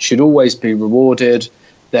best should always be rewarded,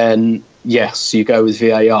 then yes, you go with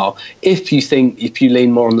VAR. If you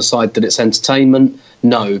lean more on the side that it's entertainment,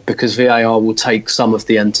 no, because VAR will take some of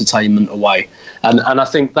the entertainment away. And I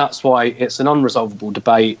think that's why it's an unresolvable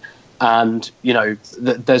debate. And,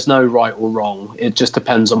 there's no right or wrong. It just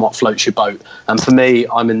depends on what floats your boat. And for me,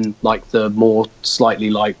 I'm in like the more slightly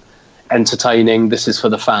like entertaining, this is for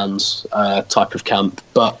the fans type of camp.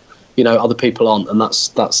 But other people aren't, and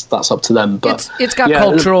that's up to them. But it's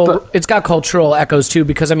got cultural echoes too,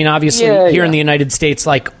 because I mean, obviously here in the United States,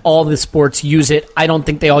 like all the sports use it. I don't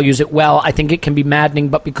think they all use it well. I think it can be maddening,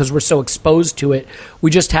 but because we're so exposed to it, we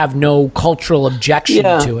just have no cultural objection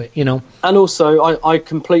to it. And also, I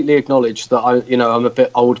completely acknowledge that I'm a bit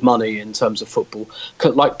old money in terms of football.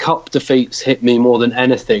 Like cup defeats hit me more than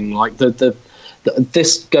anything. Like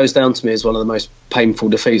this goes down to me as one of the most painful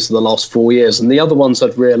defeats of the last 4 years. And the other ones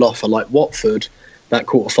I'd reel off are like Watford, that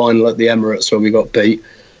quarter-final at the Emirates where we got beat.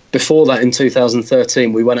 Before that, in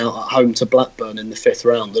 2013, we went out at home to Blackburn in the 5th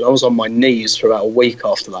round, and I was on my knees for about a week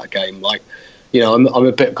after that game. Like, I'm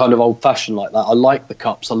a bit kind of old-fashioned like that. I like the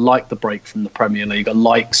Cups. I like the break from the Premier League. I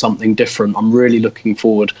like something different. I'm really looking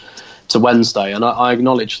forward to Wednesday, and I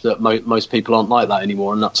acknowledge that most people aren't like that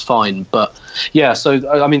anymore, and that's fine. But yeah,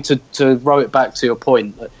 so I mean, to row it back to your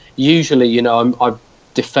point, usually I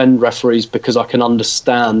defend referees because I can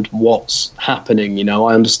understand what's happening.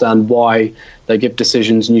 I understand why they give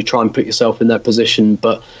decisions, and you try and put yourself in their position.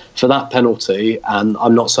 But for that penalty, and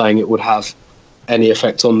I'm not saying it would have any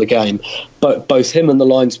effect on the game, but both him and the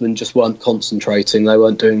linesman just weren't concentrating. They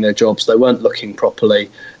weren't doing their jobs. They weren't looking properly.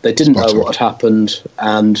 They didn't know what had happened,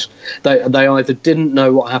 and they either didn't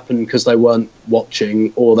know what happened because they weren't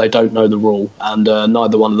watching, or they don't know the rule. And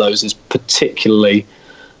neither one of those is particularly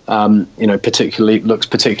looks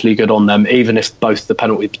particularly good on them, even if both the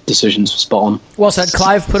penalty decisions were spot on. Well said,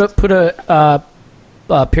 Clive. Put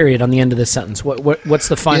a period on the end of this sentence. What's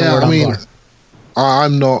the final word on VAR?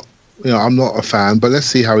 I'm not I'm not a fan, but let's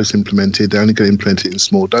see how it's implemented. They're only going to implement it in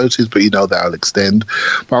small doses, but that'll extend.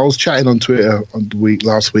 But I was chatting on Twitter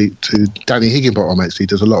last week to Danny Higginbottom. Actually,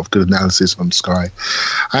 does a lot of good analysis on Sky,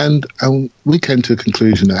 and we came to a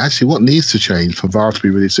conclusion that actually what needs to change for VAR to be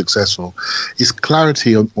really successful is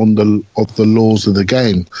clarity of the laws of the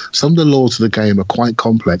game. Some of the laws of the game are quite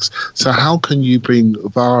complex. So how can you bring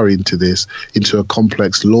VAR into a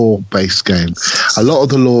complex law-based game? A lot of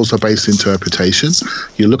the laws are based in interpretation.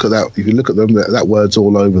 You look at that. If you look at them, that word's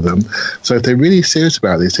all over them. So if they're really serious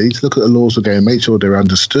about this, they need to look at the laws of the game, make sure they're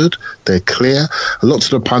understood, they're clear. Lots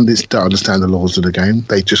of the pundits don't understand the laws of the game.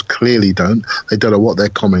 They just clearly don't. They don't know what they're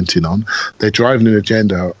commenting on. They're driving an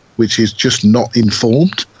agenda which is just not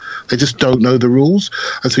informed. They just don't know the rules.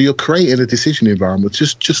 And so you're creating a decision environment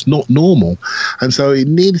just not normal. And so it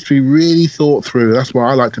needs to be really thought through. That's why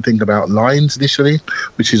I like to think about lines initially,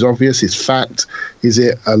 which is obvious. It's fact. Did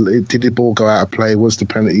the ball go out of play? Was the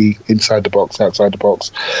penalty inside the box, outside the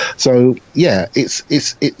box? So, yeah, it's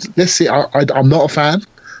let's see. I'm not a fan.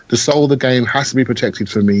 The soul of the game has to be protected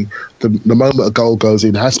for me. The moment a goal goes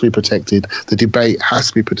in has to be protected. The debate has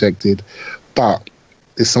to be protected. But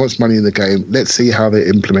there's so much money in the game. Let's see how they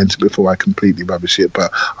implement it before I completely rubbish it.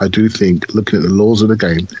 But I do think looking at the laws of the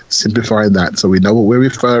game, simplifying that so we know what we're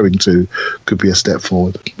referring to could be a step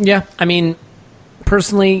forward. Yeah, I mean,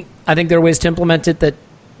 personally, I think there are ways to implement it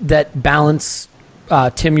that balance,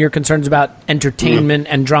 Tim, your concerns about entertainment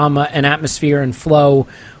and drama and atmosphere and flow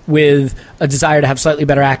with a desire to have slightly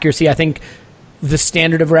better accuracy. I think the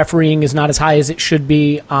standard of refereeing is not as high as it should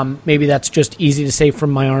be. Maybe that's just easy to say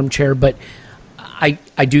from my armchair, but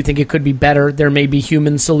I do think it could be better. There may be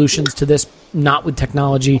human solutions to this, not with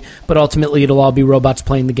technology, but ultimately it'll all be robots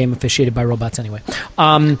playing the game officiated by robots anyway.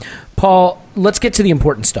 Paul, let's get to the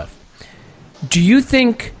important stuff. Do you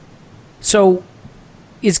think... So,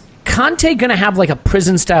 is Conte going to have like a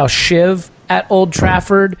prison-style shiv at Old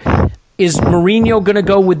Trafford? Is Mourinho going to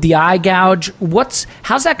go with the eye gouge?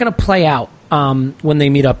 How's that going to play out when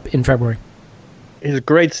they meet up in February? It's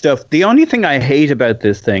great stuff. The only thing I hate about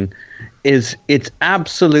this thing is it's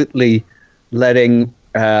absolutely letting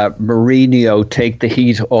Mourinho take the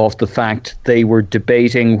heat off the fact they were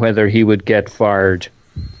debating whether he would get fired.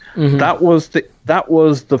 Mm-hmm. That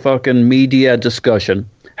was the fucking media discussion.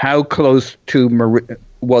 How close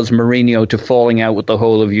was Mourinho to falling out with the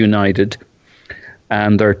whole of United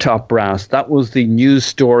and their top brass? That was the news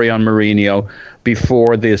story on Mourinho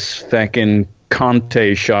before this fucking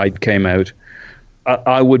Conte shite came out.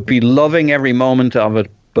 I would be loving every moment of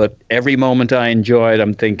it, but every moment I enjoyed,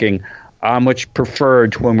 I'm thinking, I much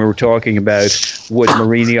preferred when we were talking about would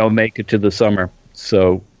Mourinho make it to the summer.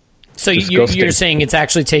 So you're saying it's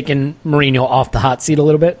actually taken Mourinho off the hot seat a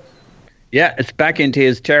little bit? Yeah, it's back into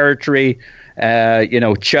his territory.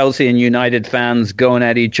 Chelsea and United fans going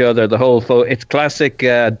at each other. The whole it's classic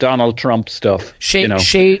Donald Trump stuff.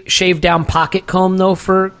 Shave down pocket comb though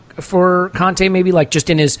for Conte, maybe like just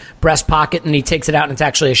in his breast pocket, and he takes it out and it's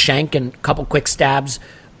actually a shank and a couple quick stabs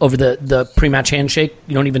over the pre-match handshake.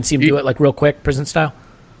 You don't even see him do it like real quick, prison style.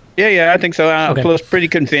 Yeah, I think so. Okay. Plus, pretty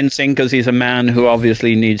convincing because he's a man who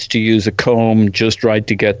obviously needs to use a comb just right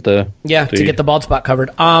to get to get the bald spot covered.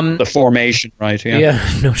 The formation right.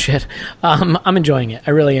 Yeah, no shit. I'm enjoying it.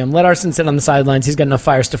 I really am. Let Arsene sit on the sidelines. He's got enough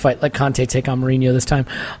fires to fight. Let Conte take on Mourinho this time.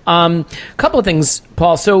 Couple of things,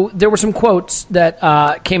 Paul. So there were some quotes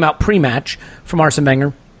that came out pre-match from Arsene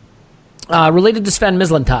Wenger related to Sven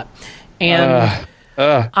Mislintat, and.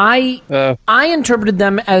 I interpreted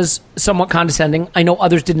them as somewhat condescending. I know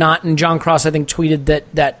others did not, and John Cross, I think, tweeted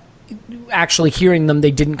that actually hearing them, they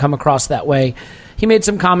didn't come across that way. He made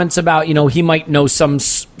some comments about, he might know some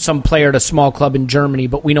player at a small club in Germany,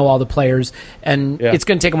 but we know all the players, and it's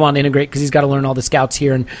going to take him a while to integrate because he's got to learn all the scouts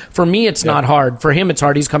here. And for me, it's not hard. For him, it's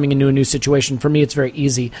hard. He's coming into a new situation. For me, it's very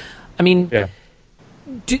easy. I mean,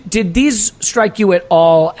 did these strike you at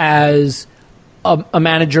all as a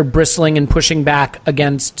manager bristling and pushing back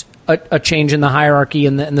against a change in the hierarchy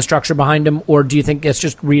and the structure behind him, or do you think it's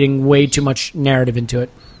just reading way too much narrative into it?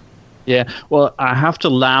 Yeah, well, I have to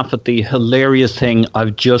laugh at the hilarious thing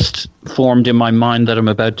I've just formed in my mind that I'm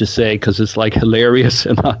about to say because it's like hilarious.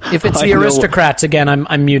 And if it's the aristocrats again,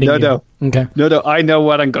 I'm muting you. No. Okay. No, I know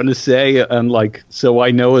what I'm going to say, and so I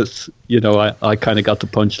know it's I kind of got the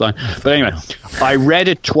punchline. But anyway, I read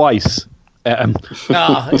it twice. Is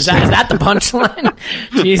that the punchline?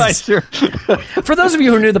 Jesus. Sure. For those of you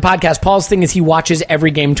who are new to the podcast, Paul's thing is he watches every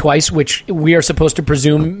game twice, which we are supposed to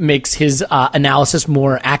presume makes his analysis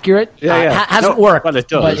more accurate. Hasn't worked. Well, it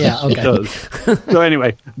does. But yeah, okay. It does. So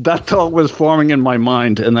anyway, that thought was forming in my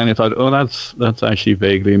mind, and then I thought, oh, that's actually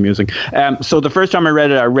vaguely amusing. So the first time I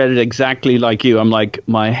read it exactly like you. I'm like,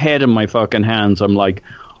 my head in my fucking hands. I'm like,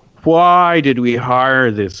 why did we hire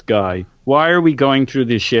this guy? Why are we going through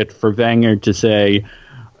this shit for Wenger to say,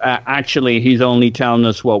 actually, he's only telling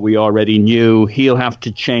us what we already knew. He'll have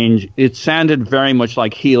to change. It sounded very much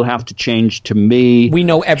like he'll have to change to me. We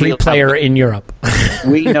know every player in Europe.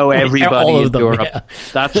 We know everybody in them, Europe. Yeah.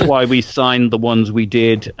 That's why we signed the ones we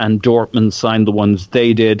did, and Dortmund signed the ones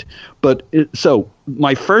they did. But so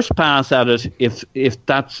my first pass at it, if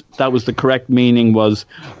that was the correct meaning, was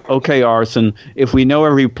okay, Arsene. If we know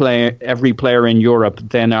every player in Europe,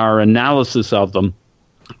 then our analysis of them,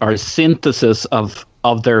 our synthesis of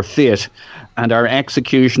their fit, and our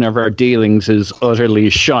execution of our dealings is utterly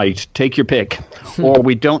shite. Take your pick. Or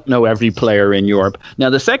we don't know every player in Europe. Now,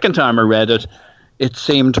 the second time I read it, it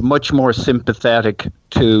seemed much more sympathetic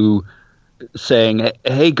to saying,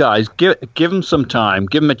 hey guys, give him some time,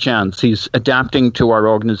 give him a chance. He's adapting to our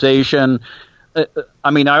organization.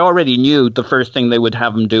 I mean, I already knew the first thing they would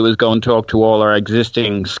have him do is go and talk to all our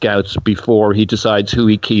existing scouts before he decides who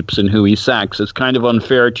he keeps and who he sacks. It's kind of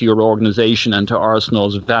unfair to your organization and to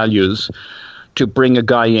Arsenal's values to bring a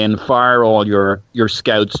guy in, fire all your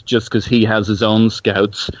scouts just because he has his own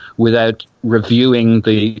scouts without reviewing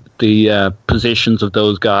the positions of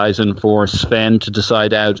those guys, and for Sven to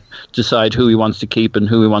decide who he wants to keep and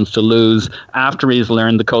who he wants to lose after he's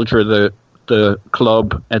learned the culture of the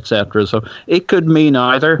club, etc. So it could mean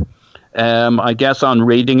either. I guess on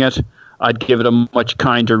reading it, I'd give it a much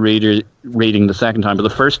kinder reading the second time, but the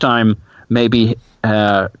first time maybe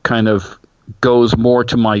kind of goes more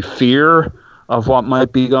to my fear of what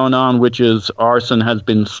might be going on, which is Arsene has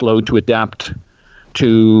been slow to adapt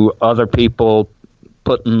to other people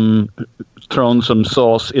throwing some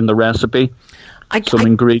sauce in the recipe,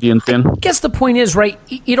 ingredients in. I guess the point is, right,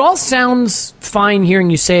 it all sounds fine hearing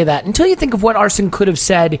you say that until you think of what Arsene could have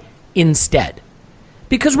said instead.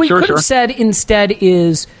 Because what he could have said instead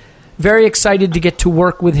is, very excited to get to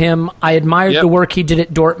work with him. I admired the work he did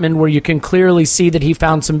at Dortmund, where you can clearly see that he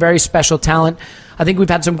found some very special talent. I think we've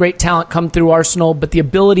had some great talent come through Arsenal, but the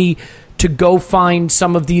ability to go find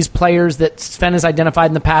some of these players that Sven has identified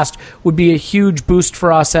in the past would be a huge boost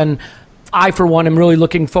for us. And I, for one, am really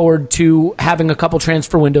looking forward to having a couple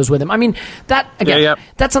transfer windows with him. I mean, that again,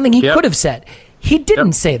 that's something he could have said. He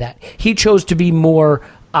didn't say that. He chose to be more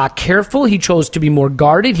careful. He chose to be more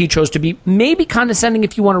guarded. He chose to be maybe condescending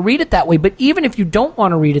if you want to read it that way. But even if you don't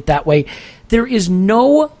want to read it that way, there is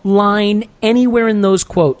no line anywhere in those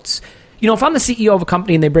quotes. You know, if I'm the CEO of a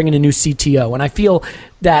company and they bring in a new CTO, and I feel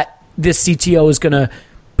that this CTO is going to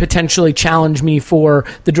potentially challenge me for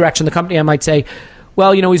the direction of the company, I might say,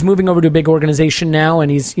 well, you know, he's moving over to a big organization now, and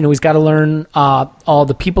he's got to learn all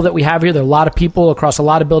the people that we have here. There are a lot of people across a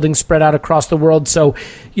lot of buildings spread out across the world. So,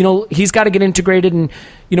 you know, he's got to get integrated, and,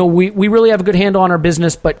 you know, we really have a good handle on our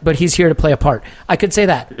business, but he's here to play a part. I could say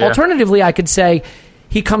that. Yeah. Alternatively, I could say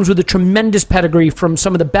he comes with a tremendous pedigree from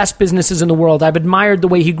some of the best businesses in the world. I've admired the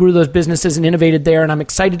way he grew those businesses and innovated there, and I'm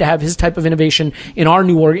excited to have his type of innovation in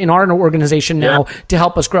our organization now to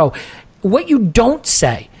help us grow. What you don't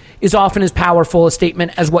say is often as powerful a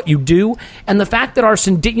statement as what you do. And the fact that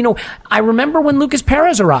Arsene did, you know, I remember when Lucas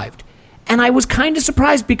Perez arrived, and I was kind of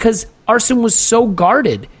surprised because Arsene was so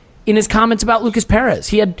guarded in his comments about Lucas Perez.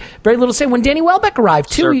 He had very little to say. When Danny Welbeck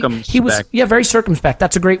arrived, too, he was very circumspect.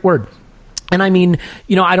 That's a great word. And I mean,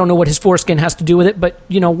 you know, I don't know what his foreskin has to do with it, but,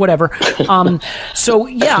 you know, whatever. So,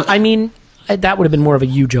 yeah, I mean, that would have been more of a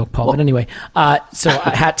you joke, Paul. But anyway, so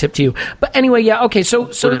a hat tip to you. But anyway, yeah, okay. So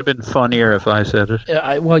would have been funnier if I said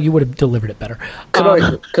it. Well, you would have delivered it better.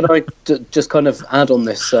 Could I just kind of add on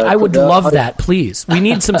this? I would love that, please. We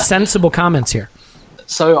need some sensible comments here.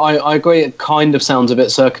 So I agree. It kind of sounds a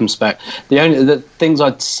bit circumspect. The things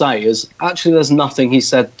I'd say is actually there's nothing he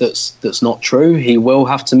said that's not true. He will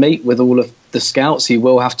have to meet with all of the scouts. He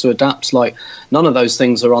will have to adapt. Like, none of those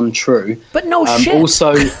things are untrue. But no shit.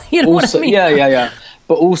 Also, you know what I mean? Yeah.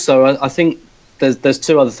 But also, I think there's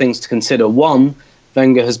two other things to consider. One,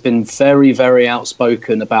 Wenger has been very, very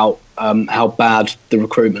outspoken about how bad the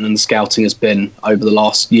recruitment and the scouting has been over the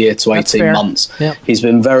last year to 18 months. Yep. He's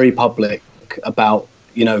been very public about,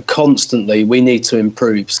 you know, constantly, we need to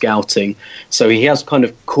improve scouting. So he has kind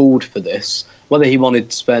of called for this. Whether he wanted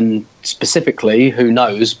to spend specifically, who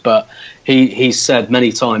knows? But he said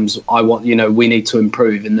many times, we need to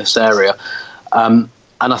improve in this area. And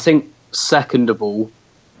I think second of all,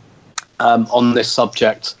 on this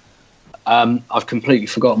subject, I've completely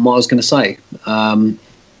forgotten what I was going to say,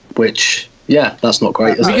 which, yeah, that's not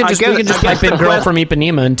great. We can just type in girl from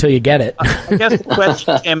Ipanema until you get it. I guess the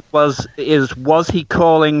question, Tim, was he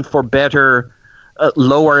calling for better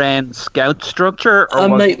lower-end scout structure? Or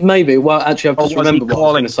maybe. Well, actually, I've just remembered what I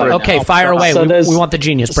was going to say. Okay, fire away. We want the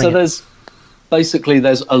genius. Bring it.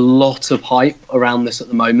 There's a lot of hype around this at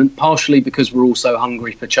the moment, partially because we're all so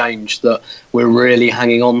hungry for change that we're really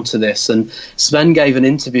hanging on to this. And Sven gave an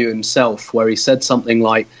interview himself where he said something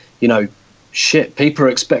like, shit, people are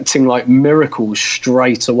expecting like miracles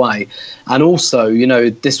straight away. And also,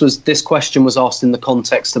 this question was asked in the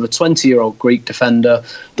context of a 20-year-old Greek defender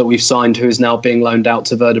that we've signed who is now being loaned out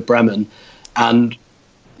to Werder Bremen. And,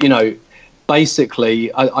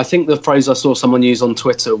 basically, I think the phrase I saw someone use on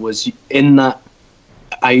Twitter was, in that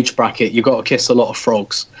age bracket, you've got to kiss a lot of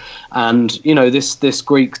frogs. And, this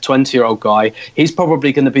Greek 20-year-old guy, he's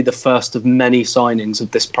probably going to be the first of many signings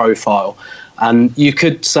of this profile. And you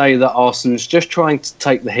could say that Arsenal's just trying to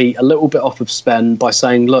take the heat a little bit off of Sven by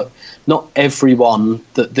saying, look, not everyone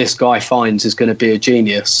that this guy finds is going to be a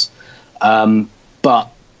genius. But,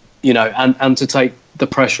 and to take the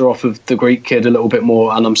pressure off of the Greek kid a little bit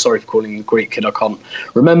more, and I'm sorry for calling him a Greek kid, I can't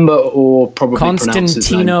remember or probably pronounce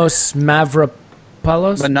his name. Konstantinos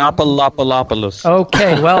Mavropoulos? Monopolopoulos.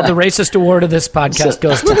 Okay, well, the racist award of this podcast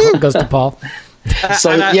goes to Paul.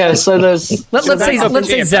 So there's let's say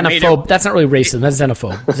xenophobe. That's not really racism. That's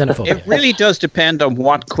xenophobe. It really does depend on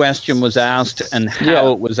what question was asked and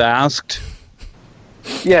how it was asked.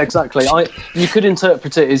 Yeah, exactly. You could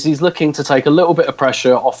interpret it as he's looking to take a little bit of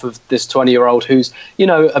pressure off of this 20-year-old who's,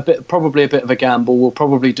 probably a bit of a gamble, will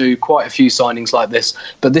probably do quite a few signings like this.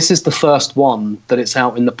 But this is the first one that it's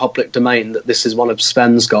out in the public domain that this is one of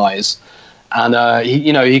Sven's guys. And,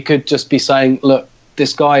 he could just be saying, look,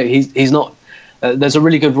 this guy, he's not... there's a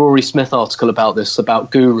really good Rory Smith article about this, about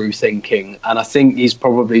guru thinking. And I think he's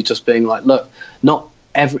probably just being like, look,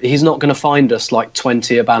 he's not going to find us like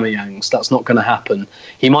 20 Aubameyangs. That's not going to happen.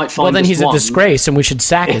 He might find. Well, then he's a disgrace, and we should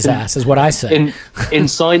sack his ass. Is what I say. In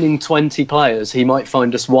signing 20 players, he might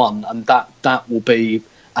find us one, and that will be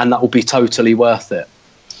totally worth it.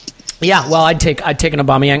 Yeah, well, I'd take an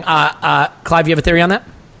Aubameyang. Clive, you have a theory on that?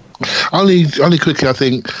 Only quickly, I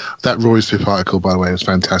think that Rory Smith article, by the way, was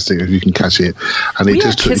fantastic. If you can catch it, and we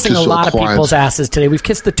are kissing a lot of people's asses today. We've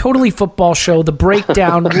kissed the Totally Football Show, the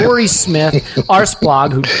Breakdown, Rory Smith,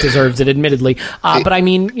 Arsblog, who deserves it, admittedly. But I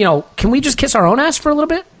mean, can we just kiss our own ass for a little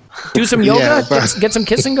bit? Do some yoga, get some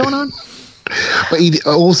kissing going on. But he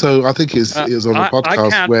also, I think, is on a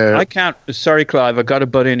podcast I can't. Sorry, Clive, I got to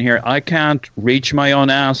butt in here. I can't reach my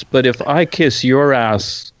own ass, but if I kiss your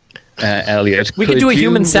ass, Elliot, we could do a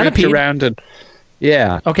human centipede around and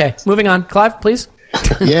okay, moving on. Clive, please.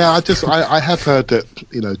 Yeah, I have heard that,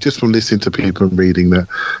 just from listening to people and reading that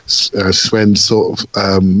Sven's sort of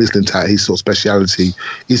Mislintat, his sort of speciality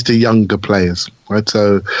is the younger players, right?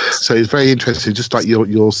 So it's very interesting, just like your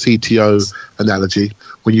CTO analogy.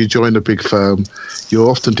 When you join a big firm, you're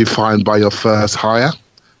often defined by your first hire.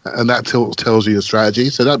 And that tells you your strategy.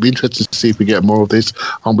 So that'd be interesting to see if we get more of this.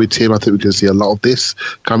 I'm with Tim. I think we can see a lot of this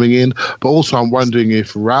coming in. But also, I'm wondering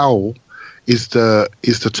if Raul is the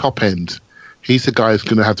top end. He's the guy who's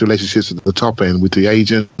going to have the relationships at the top end with the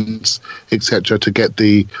agents, etc., to get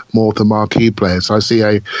more of the marquee players. So I see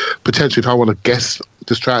a potential. If I want to guess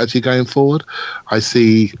the strategy going forward, I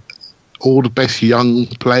see all the best young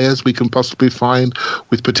players we can possibly find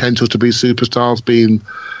with potential to be superstars being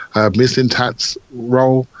Mislintat's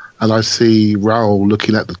role, and I see Raul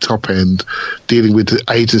looking at the top end, dealing with the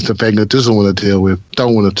agents that Wenger doesn't want to deal with,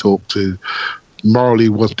 don't want to talk to, morally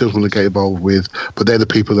doesn't want to get involved with, but they're the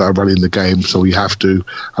people that are running the game, so we have to.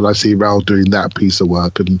 And I see Raul doing that piece of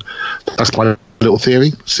work, and that's my little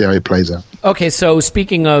theory. See how it plays out. Okay, so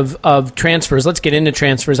speaking of transfers, let's get into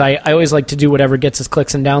transfers. I always like to do whatever gets us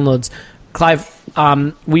clicks and downloads. Clive,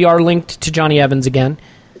 we are linked to Johnny Evans again.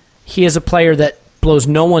 He is a player that blows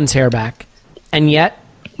no one's hair back, and yet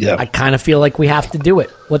I kind of feel like we have to do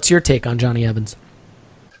it. What's your take on Johnny Evans?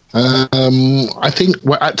 I think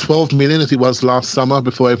we're at 12 million as it was last summer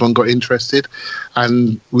before everyone got interested,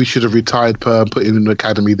 and we should have retired per put him in the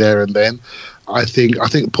academy there and then. I think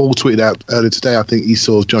Paul tweeted out earlier today, I think he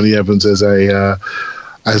saw Johnny Evans as a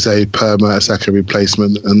Mertesacker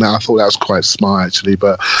replacement, and I thought that was quite smart actually.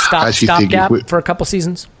 But stopgap for a couple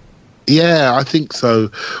seasons. Yeah, I think so.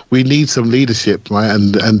 We need some leadership, right?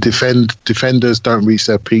 And defenders don't reach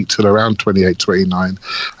their peak till around 28, 29.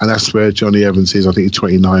 And that's where Johnny Evans is. I think he's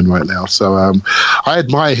 29 right now. So I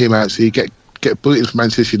admire him, actually. get booted from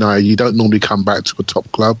Manchester United, you don't normally come back to a top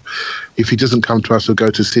club. If he doesn't come to us, he'll go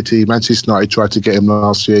to City. Manchester United tried to get him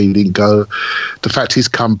last year, he didn't go. The fact he's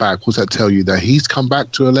come back, what does that tell you? That he's come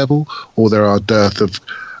back to a level, or there are a dearth of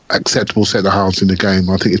acceptable centre-halves in the game?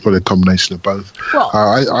 I think it's probably a combination of both. Well,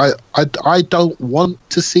 I don't want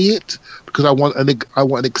to see it, because I want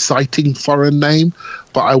an exciting foreign name,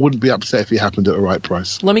 but I wouldn't be upset if it happened at the right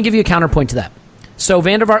price. Let me give you a counterpoint to that. So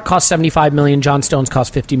Van der Vaart cost $75 million. John Stones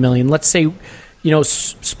cost $50 million. Let's say,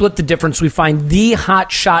 split the difference. We find the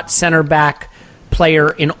hot shot center back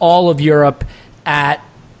player in all of Europe at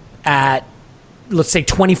let's say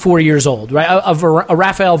 24 years old, right? A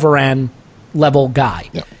Raphael Varane level guy,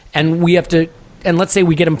 yeah. And let's say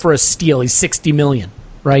we get him for a steal. He's $60 million,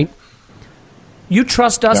 right? You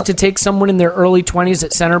trust us to take someone in their early 20s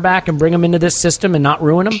at center back and bring them into this system and not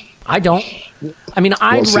ruin them? I don't. I mean,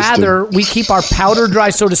 I'd rather we keep our powder dry,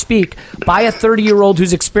 so to speak, buy a 30-year-old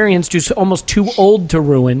who's experienced, who's almost too old to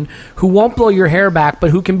ruin, who won't blow your hair back, but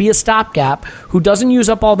who can be a stopgap, who doesn't use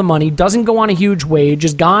up all the money, doesn't go on a huge wage,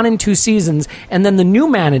 is gone in 2 seasons, and then the new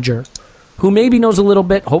manager, who maybe knows a little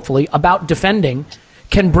bit, hopefully, about defending,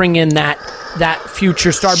 can bring in that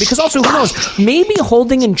future star. Because also, who knows, maybe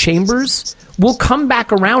Holding and Chambers will come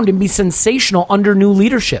back around and be sensational under new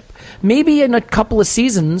leadership. Maybe in a couple of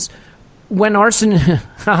seasons, when Arsene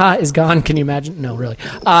is gone, can you imagine? No, really.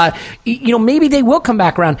 Maybe they will come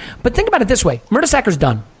back around. But think about it this way. Mertesacker's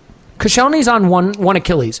done. Koscielny's on one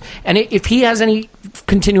Achilles. And if he has any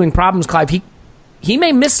continuing problems, Clive, he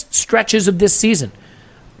may miss stretches of this season.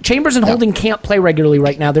 Chambers and Holding can't play regularly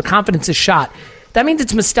right now. Their confidence is shot. That means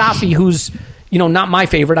it's Mustafi, who's not my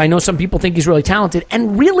favorite. I know some people think he's really talented,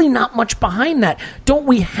 and really not much behind that. Don't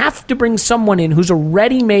we have to bring someone in who's a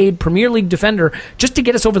ready-made Premier League defender just to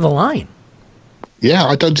get us over the line? Yeah,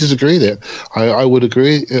 I don't disagree there. I would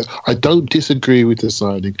agree. I don't disagree with the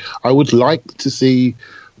signing. I would like to see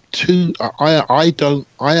two. I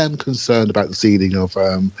am concerned about the ceiling of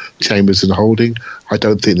Chambers and Holding. I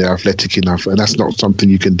don't think they're athletic enough, and that's not something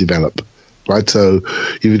you can develop. Right, so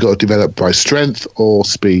you've got to develop by strength or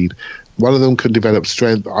speed. One of them can develop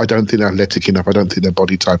strength. I don't think they're athletic enough. I don't think their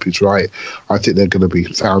body type is right. I think they're going to be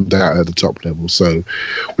found out at the top level. So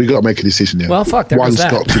we've got to make a decision there. Well, fuck, one's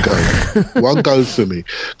got to go. One goes for me.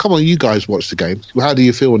 Come on, you guys watch the game. How do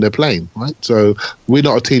you feel when they're playing? Right. So we're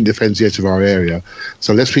not a team that defends the edge of our area.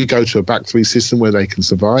 So let's go to a back three system where they can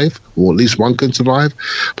survive, or at least one can survive.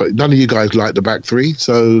 But none of you guys like the back three.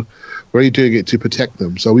 So we're doing it to protect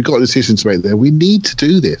them. So we've got a decision to make there. We need to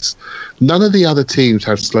do this. None of the other teams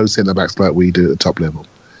have slow centre-backs like we do at the top level.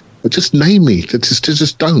 But just name me. They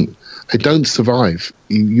just don't. They don't survive.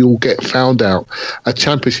 You'll get found out. A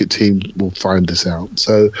championship team will find this out.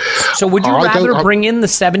 So would you rather bring in the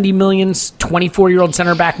 $70 million 24-year-old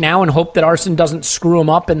centre-back now and hope that Arsene doesn't screw him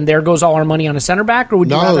up and there goes all our money on a centre-back? Or would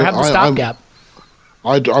you rather have the stopgap?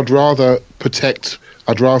 I'd rather protect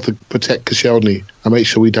Koscielny and make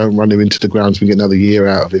sure we don't run him into the ground so we get another year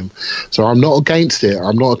out of him. So I'm not against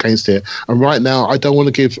it. And right now, I don't want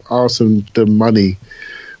to give Arsene the money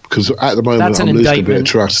because at the moment I'm losing a bit of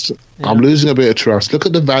trust. Yeah. I'm losing a bit of trust. Look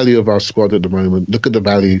at the value of our squad at the moment. Look at the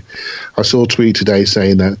value. I saw a tweet today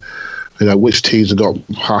saying that which teams have got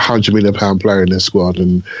 £100 million player in their squad,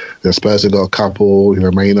 and Spurs have got a couple,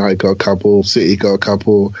 Man United got a couple, City got a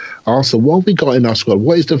couple. Arsenal, what have we got in our squad?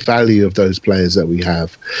 What is the value of those players that we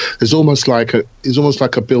have? It's almost like a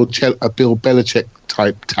Bill Belichick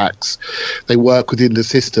type tax. They work within the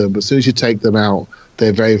system, but as soon as you take them out,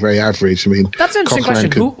 they're very, very average. I mean, that's an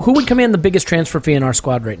interesting question. Who would command the biggest transfer fee in our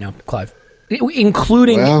squad right now, Clive?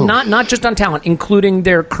 Including, not just on talent, including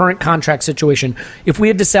their current contract situation. If we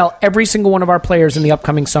had to sell every single one of our players in the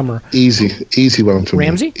upcoming summer. Easy one for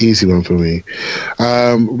Ramsey? me. Easy one for me.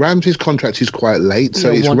 Ramsey's contract is quite late,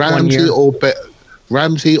 so it's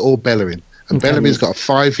Ramsey or Bellerin. And Bellerin's got a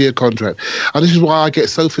 5-year contract. And this is why I get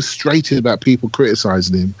so frustrated about people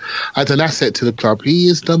criticising him. As an asset to the club, he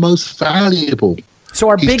is the most valuable. So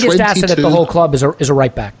our biggest asset at the whole club is a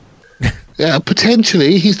right back. Yeah,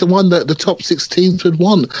 potentially. He's the one that the top 6 teams would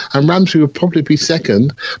want. And Ramsey would probably be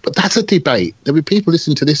second. But that's a debate. There'll be people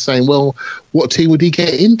listening to this saying, well, what team would he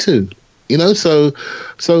get into? So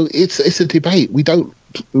it's a debate.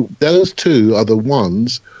 Those two are the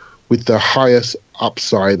ones with the highest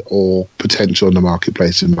upside or potential in the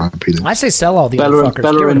marketplace, in my opinion. I say sell all the other fuckers.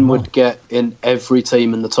 Bellerin would get in every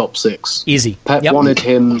team in the top 6. Easy. Pep wanted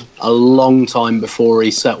him a long time before he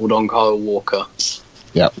settled on Kyle Walker.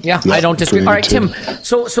 Yeah, I don't disagree. All right, Tim.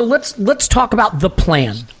 So let's talk about the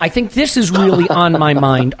plan. I think this is really on my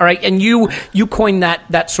mind. All right, and you coined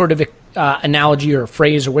that sort of analogy or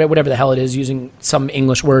phrase or whatever the hell it is, using some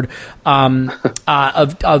English word,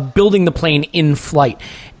 of building the plane in flight.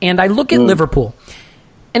 And I look at Liverpool,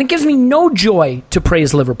 and it gives me no joy to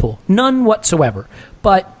praise Liverpool, none whatsoever.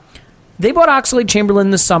 But they bought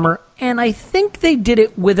Oxlade-Chamberlain this summer, and I think they did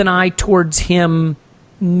it with an eye towards him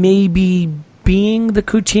maybe being the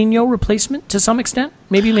Coutinho replacement to some extent.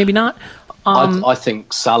 Maybe, maybe not. I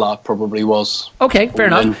think Salah probably was. Okay, fair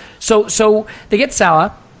enough. So they get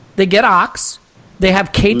Salah, they get Ox, they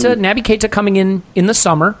have Keita, Naby Keita coming in the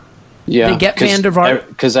summer. Yeah, they get Van der Vaart.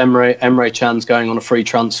 Because Emre Can's going on a free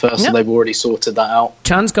transfer, so they've already sorted that out.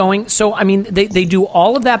 Can's going. So, I mean, they do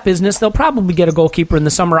all of that business. They'll probably get a goalkeeper in the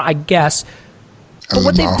summer, I guess. But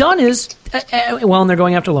what they've done is, and they're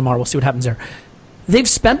going after Lamar. We'll see what happens there. They've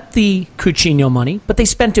spent the Coutinho money, but they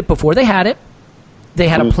spent it before they had it. They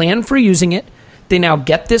had a plan for using it. They now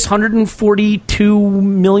get this £142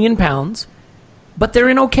 million, but they're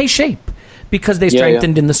in okay shape because they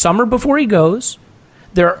strengthened in the summer before he goes.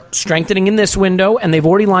 They're strengthening in this window, and they've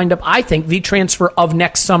already lined up, I think, the transfer of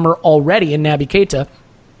next summer already, and Naby Keita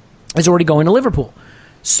is already going to Liverpool.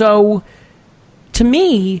 So, to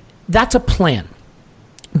me, that's a plan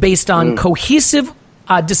based on cohesive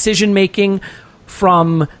decision-making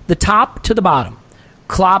from the top to the bottom.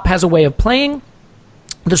 Klopp has a way of playing.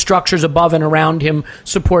 The structures above and around him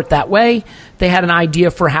support that way. They had an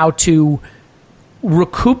idea for how to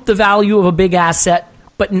recoup the value of a big asset,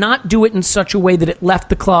 but not do it in such a way that it left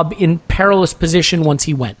the club in perilous position once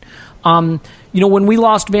he went. When we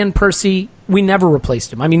lost Van Persie, we never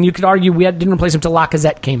replaced him. I mean, you could argue we didn't replace him until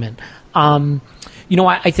Lacazette came in.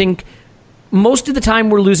 I think most of the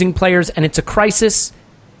time we're losing players, and it's a crisis,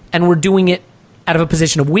 and we're doing it out of a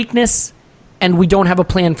position of weakness, and we don't have a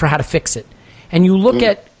plan for how to fix it. And you look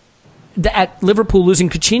at Liverpool losing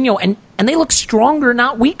Coutinho, and they look stronger,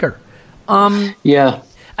 not weaker. Yeah.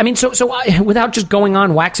 I mean, so without just going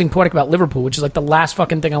on waxing poetic about Liverpool, which is like the last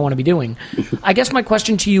fucking thing I want to be doing, I guess my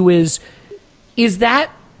question to you is that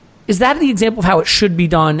the example of how it should be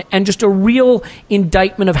done, and just a real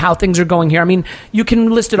indictment of how things are going here? I mean, you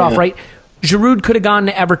can list it off, right? Giroud could have gone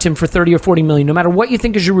to Everton for 30 or 40 million. No matter what you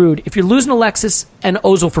think of Giroud, if you're losing Alexis and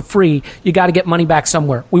Ozil for free, you got to get money back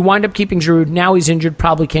somewhere. We wind up keeping Giroud. Now he's injured,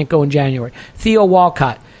 probably can't go in January. Theo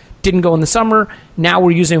Walcott didn't go in the summer. Now we're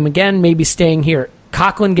using him again, maybe staying here.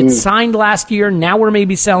 Coughlin gets signed last year. Now we're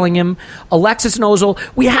maybe selling him. Alexis and Ozil,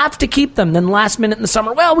 we have to keep them. Then last minute in the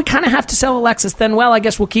summer, well, we kind of have to sell Alexis. Then, well, I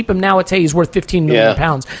guess we'll keep him now. It's, hey, he's worth £15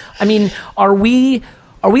 million. I mean, are we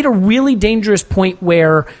at a really dangerous point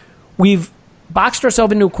where we've boxed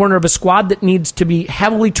ourselves into a corner of a squad that needs to be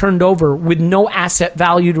heavily turned over with no asset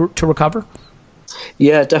value to recover?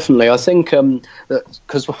 Yeah, definitely. I think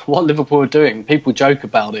because what Liverpool are doing, people joke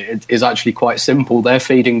about it, is actually quite simple. They're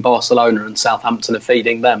feeding Barcelona and Southampton are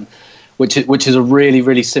feeding them, which is a really,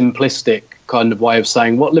 really simplistic kind of way of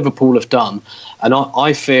saying what Liverpool have done. And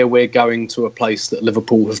I fear we're going to a place that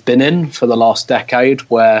Liverpool have been in for the last decade,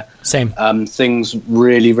 where things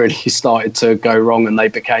really, really started to go wrong, and they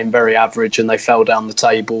became very average, and they fell down the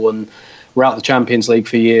table, and were out the Champions League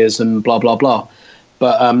for years, and blah blah blah.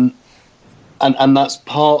 But and that's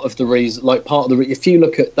part of the reason. Like if you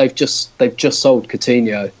look at they've just sold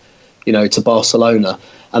Coutinho, to Barcelona.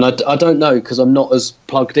 And I don't know, because I'm not as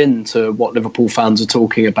plugged into what Liverpool fans are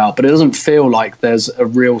talking about, but it doesn't feel like there's a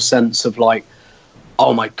real sense of like,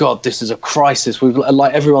 oh my God, this is a crisis.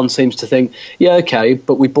 Everyone seems to think, yeah, okay,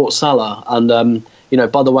 but we bought Salah. And,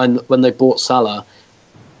 by the way, when they bought Salah,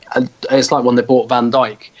 and it's like when they bought Van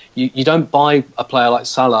Dijk, you don't buy a player like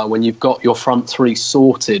Salah when you've got your front three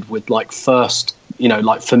sorted with first,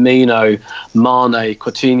 like Firmino, Mane,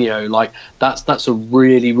 Coutinho. That's a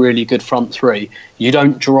really, really good front three. You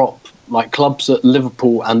don't drop clubs at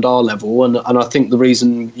Liverpool and our level, and I think the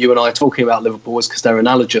reason you and I are talking about Liverpool is because they're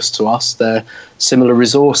analogous to us. They're similar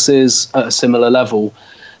resources at a similar level.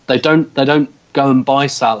 They don't go and buy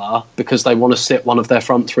Salah because they want to sit one of their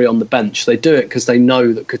front three on the bench. They do it because they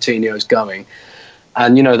know that Coutinho's going.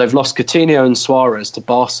 And, they've lost Coutinho and Suarez to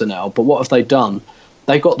Barca now, but what have they done?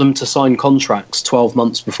 They got them to sign contracts 12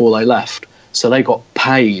 months before they left. So they got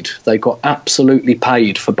paid. They got absolutely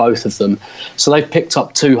paid for both of them. So they've picked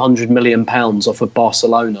up £200 million off of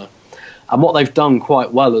Barcelona. And what they've done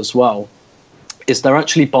quite well as well is they're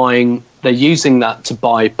using that to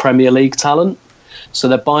buy Premier League talent. So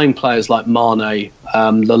they're buying players like Mane,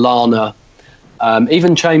 Lallana,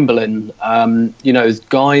 even Chamberlain,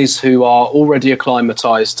 guys who are already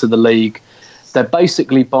acclimatised to the league. They're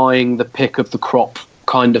basically buying the pick of the crop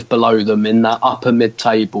kind of below them in that upper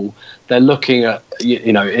mid-table. They're looking at,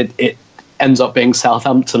 it ends up being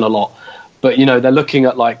Southampton a lot, but, they're looking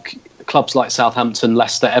at clubs like Southampton,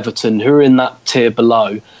 Leicester, Everton, who are in that tier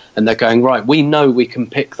below, and they're going, right, we know we can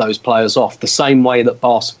pick those players off the same way that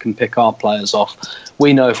Barca can pick our players off.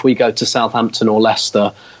 We know if we go to Southampton or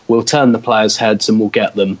Leicester, we'll turn the players' heads and we'll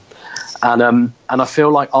get them. And I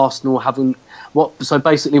feel like Arsenal haven't... So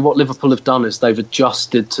basically what Liverpool have done is they've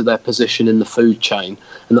adjusted to their position in the food chain.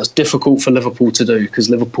 And that's difficult for Liverpool to do because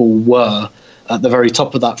Liverpool were at the very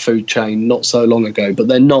top of that food chain not so long ago, but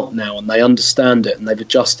they're not now, and they understand it and they've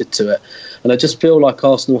adjusted to it. And I just feel like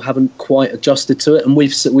Arsenal haven't quite adjusted to it. And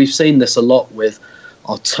we've seen this a lot with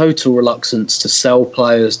our total reluctance to sell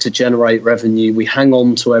players, to generate revenue. We hang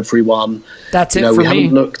on to everyone. That's it for me.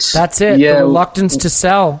 That's it. Yeah, the reluctance to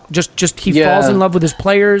sell. Just he falls in love with his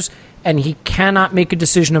players, and he cannot make a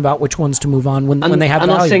decision about which ones to move on when they have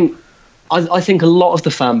value. I think a lot of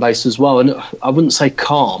the fan base as well, and I wouldn't say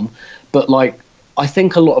calm, but like I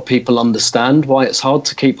think a lot of people understand why it's hard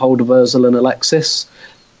to keep hold of Ozil and Alexis.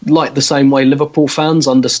 Like the same way Liverpool fans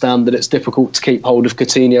understand that it's difficult to keep hold of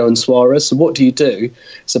Coutinho and Suarez. So what do?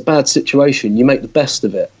 It's a bad situation. You make the best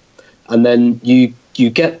of it. And then you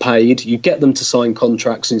get paid, you get them to sign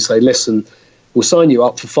contracts and say, listen, we'll sign you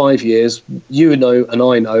up for 5 years. You know and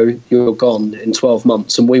I know you're gone in 12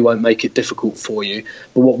 months and we won't make it difficult for you.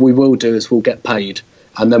 But what we will do is we'll get paid.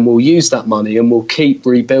 And then we'll use that money and we'll keep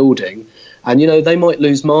rebuilding. And, they might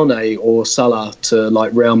lose Mane or Salah to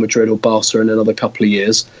like Real Madrid or Barca in another couple of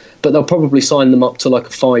years, but they'll probably sign them up to like a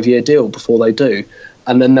 5-year deal before they do.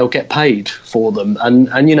 And then they'll get paid for them. And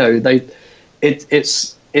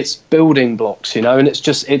it's building blocks, and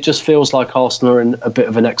it just feels like Arsenal are in a bit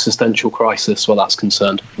of an existential crisis where that's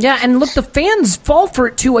concerned. Yeah, and look, the fans fall for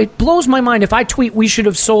it too. It blows my mind. If I tweet we should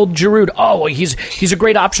have sold Giroud, he's a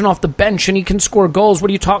great option off the bench and he can score goals. What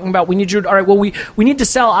are you talking about? We need Giroud. All right, well we need to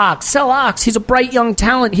sell Ox. Sell Ox. He's a bright young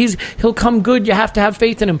talent. He'll come good. You have to have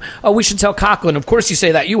faith in him. Oh, we should sell Coquelin. Of course you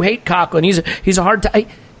say that. You hate Coquelin. He's a hard to.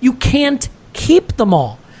 You can't keep them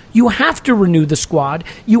all. You have to renew the squad.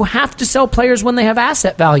 You have to sell players when they have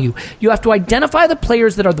asset value. You have to identify the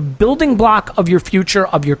players that are the building block of your future,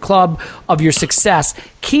 of your club, of your success.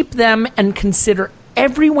 Keep them and consider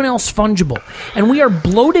everyone else fungible. And we are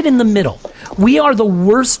bloated in the middle. We are the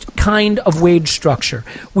worst kind of wage structure.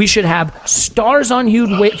 We should have stars on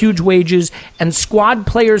huge wages and squad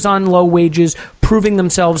players on low wages, proving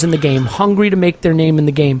themselves in the game, hungry to make their name in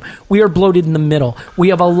the game. We are bloated in the middle. We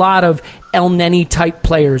have a lot of El Neni type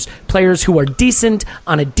players who are decent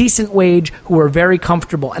on a decent wage, who are very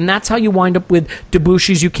comfortable. And that's how you wind up with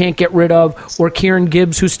Debussys you can't get rid of, or Kieran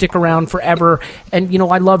Gibbs who stick around forever. And,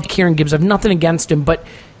 I loved Kieran Gibbs. I have nothing against him, but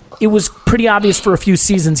it was pretty obvious for a few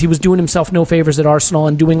seasons he was doing himself no favors at Arsenal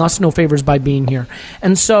and doing us no favors by being here.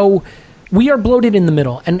 And so we are bloated in the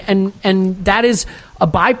middle, and that is a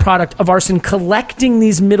byproduct of Arsenal collecting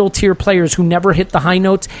these middle-tier players who never hit the high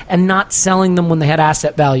notes and not selling them when they had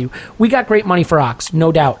asset value. We got great money for Ox,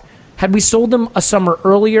 no doubt. Had we sold them a summer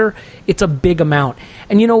earlier, it's a big amount.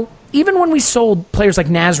 And, even when we sold players like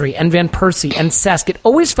Nasri and Van Persie and Cesc, it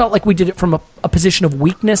always felt like we did it from a position of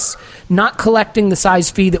weakness, not collecting the size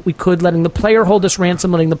fee that we could, letting the player hold us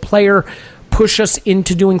ransom, letting the player push us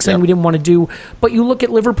into doing something we didn't want to do. But you look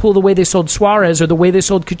at Liverpool, the way they sold Suarez or the way they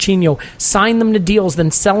sold Coutinho, sign them to deals, then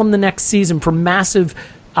sell them the next season for massive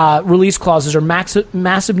release clauses or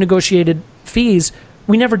massive negotiated fees.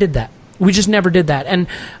 We never did that. We just never did that. And,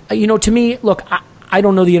 to me, look, I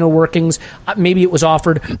don't know the inner workings. Maybe it was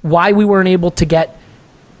offered. Why we weren't able to get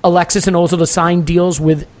Alexis and Ozil to sign deals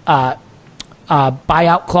with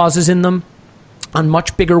buyout clauses in them on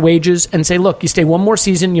much bigger wages and say, look, you stay one more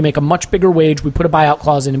season, you make a much bigger wage, we put a buyout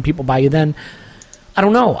clause in and people buy you then. I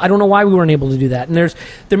don't know. I don't know why we weren't able to do that. And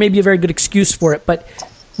there may be a very good excuse for it, but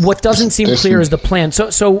what doesn't seem clear is the plan.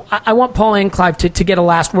 So I want Paul and Clive to get a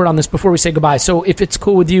last word on this before we say goodbye. So if it's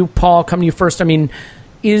cool with you, Paul, come to you first. I mean,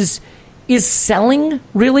 is selling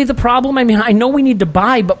really the problem? I mean, I know we need to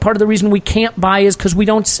buy, but part of the reason we can't buy is because we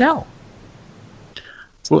don't sell.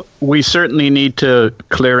 Well, we certainly need to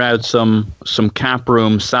clear out some cap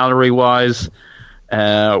room salary-wise.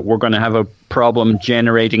 We're going to have a problem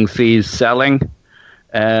generating fees selling.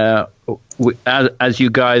 As you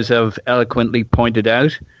guys have eloquently pointed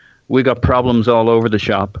out, we got problems all over the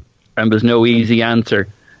shop, and there's no easy answer,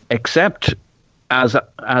 except as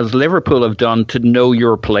Liverpool have done, to know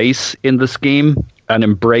your place in the scheme and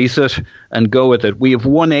embrace it and go with it. We have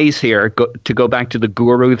one ace here, to go back to the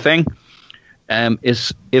guru thing.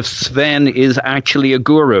 Is if Sven is actually a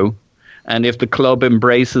guru, and if the club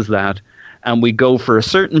embraces that, and we go for a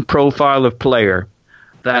certain profile of player,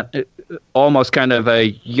 that almost kind of a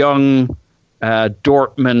young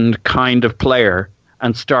Dortmund kind of player,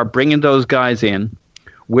 and start bringing those guys in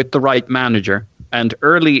with the right manager, And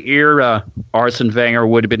early era Arsene Wenger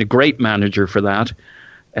would have been a great manager for that.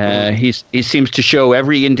 He seems to show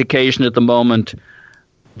every indication at the moment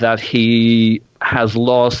that he has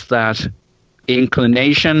lost that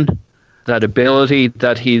inclination, that ability,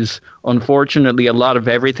 that he's unfortunately a lot of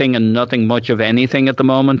everything and nothing much of anything at the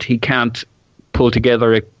moment. He can't pull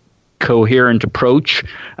together a coherent approach.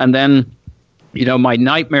 And then, my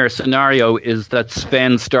nightmare scenario is that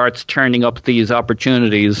Sven starts turning up these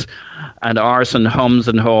opportunities and Arsene hums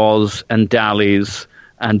and haws and dallies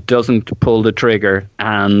and doesn't pull the trigger.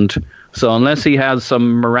 And so unless he has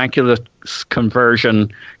some miraculous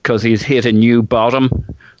conversion because he's hit a new bottom,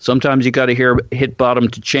 sometimes you got to hit bottom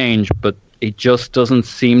to change, but it just doesn't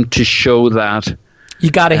seem to show that.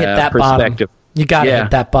 You got to hit that perspective. Bottom. You got to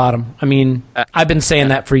hit that bottom. I mean, I've been saying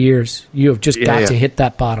that for years. You have just got to hit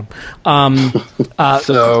that bottom.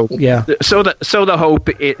 So the hope,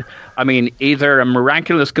 either a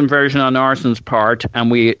miraculous conversion on Arsene's part,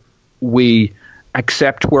 and we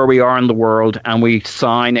accept where we are in the world, and we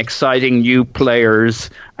sign exciting new players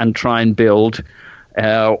and try and build,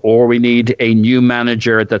 or we need a new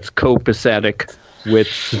manager that's copacetic with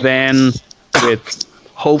Sven, with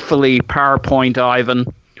hopefully PowerPoint Ivan,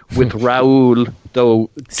 with Raul, though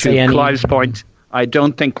to Clive's point, I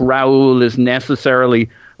don't think Raul is necessarily...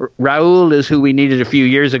 Raul is who we needed a few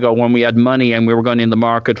years ago when we had money and we were going in the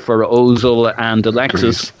market for Ozil and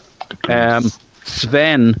Alexis.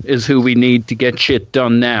 Sven is who we need to get shit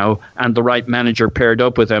done now, and the right manager paired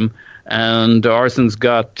up with him. And Arsene's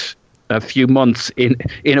got a few months. In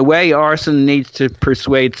a way, Arsene needs to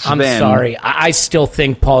persuade Sven. I'm sorry. I still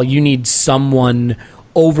think, Paul, you need someone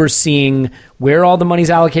overseeing where all the money's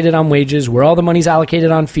allocated on wages, where all the money's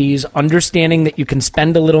allocated on fees, understanding that you can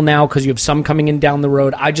spend a little now because you have some coming in down the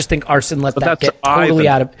road. I just think Arsene let that get totally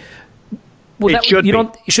out of... Well, shouldn't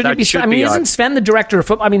it be? I mean, isn't Sven the director of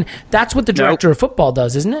football? I mean, that's what the director of football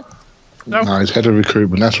does, isn't it? No, he's head of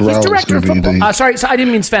recruitment. That's Raul. He's director of football. Sorry, so I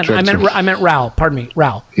didn't mean Sven. I meant Raul. Pardon me,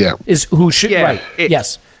 Raul. Yeah, is who should right?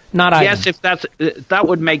 Yes, not Ivan. Yes, if that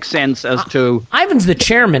would make sense as to Ivan's the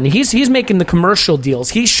chairman. He's making the commercial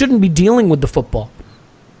deals. He shouldn't be dealing with the football.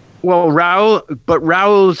 Well,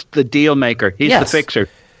 Raul's the deal maker. He's the fixer.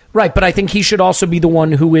 Right, but I think he should also be the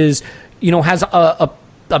one who is, has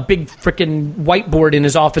a big freaking whiteboard in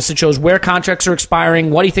his office that shows where contracts are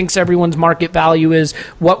expiring, what he thinks everyone's market value is,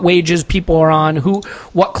 what wages people are on,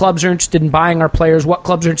 what clubs are interested in buying our players, what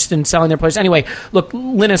clubs are interested in selling their players. Anyway, look,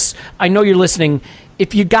 Linus, I know you're listening.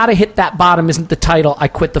 If you got to hit that bottom isn't the title, I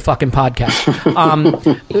quit the fucking podcast.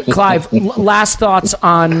 Clive, last thoughts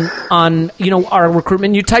on our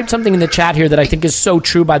recruitment. You typed something in the chat here that I think is so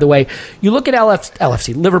true, by the way. You look at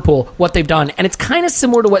LFC, Liverpool, what they've done, and it's kind of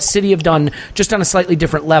similar to what City have done, just on a slightly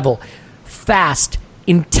different level. Fast,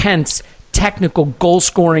 intense, technical,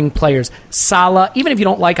 goal-scoring players. Salah, even if you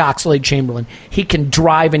don't like Oxlade-Chamberlain, he can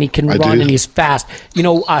drive and he can run and he's fast.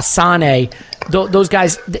 Sane, those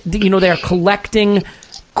guys, they are collecting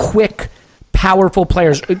quick, powerful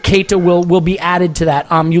players. Keita will be added to that.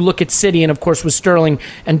 You look at City, and of course with Sterling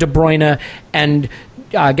and De Bruyne and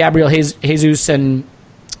Gabriel Jesus, and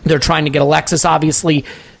they're trying to get Alexis, obviously.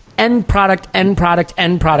 End product.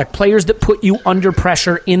 Players that put you under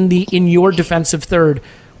pressure in your defensive third.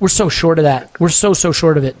 We're so short of that. We're so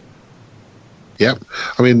short of it. Yeah.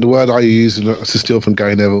 I mean, the word I use to steal from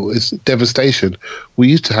Gary Neville is devastation. We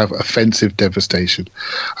used to have offensive devastation.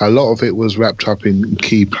 A lot of it was wrapped up in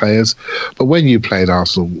key players. But when you played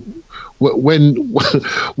Arsenal,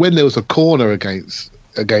 when there was a corner against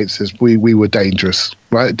us, we were dangerous,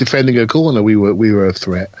 right? Defending a corner, we were a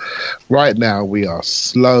threat. Right now, we are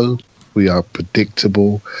slow. We are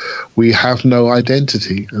predictable. We have no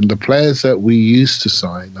identity. And the players that we used to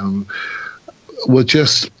sign were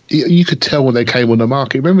just... You could tell when they came on the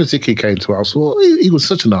market. Remember Ziki came to Arsenal? He was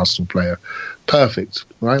such an Arsenal player. Perfect,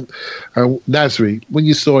 right? Nasri, when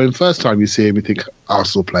you saw him, first time you see him, you think,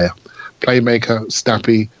 Arsenal player. Playmaker,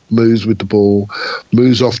 snappy, moves with the ball,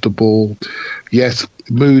 moves off the ball. Yes,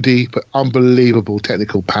 moody, but unbelievable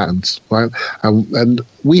technical patterns, right? And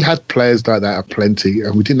we had players like that plenty,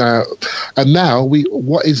 and we didn't know. And now,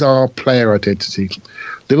 what is our player identity?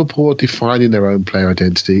 Liverpool are defining their own player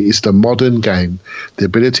identity. It's the modern game, the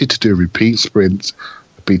ability to do repeat sprints,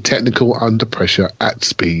 be technical under pressure at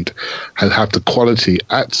speed, and have the quality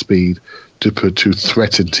at speed to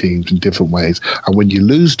threaten teams in different ways. And when you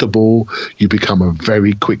lose the ball, you become a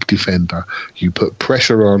very quick defender. You put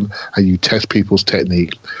pressure on and you test people's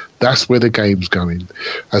technique. That's where the game's going.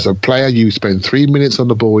 As a player, you spend 3 minutes on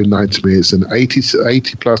the ball in 90 minutes, and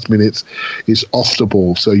 80 plus minutes is off the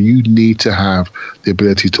ball. So you need to have the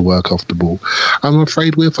ability to work off the ball. I'm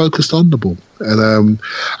afraid we're focused on the ball. And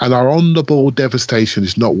our on-the-ball devastation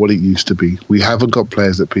is not what it used to be. We haven't got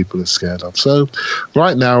players that people are scared of. So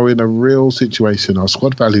right now we're in a real situation. Our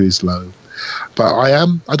squad value is low. But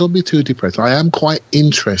I don't be too depressed. I am quite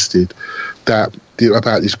interested about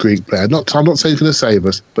this Greek player. I'm not saying he's going to save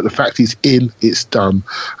us, but the fact he's in, it's done.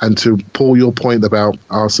 And to Paul, your point about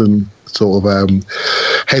Arsene sort of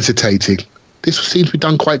hesitating, this seems to be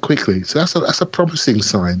done quite quickly. So that's a promising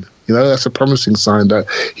sign. That's a promising sign that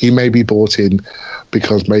he may be bought in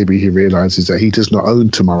because maybe he realises that he does not own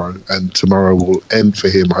tomorrow, and tomorrow will end for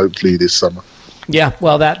him hopefully this summer. Yeah,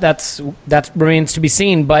 well, that remains to be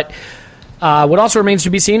seen, but. What also remains to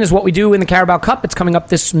be seen is what we do in the Carabao Cup. It's coming up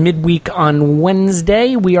this midweek on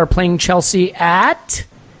Wednesday. We are playing Chelsea at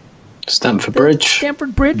Stamford Bridge. Yep.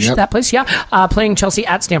 That place, yeah. Playing Chelsea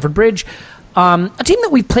at Stamford Bridge. A team that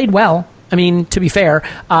we've played well. I mean, to be fair,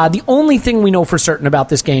 the only thing we know for certain about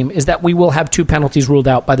this game is that we will have 2 penalties ruled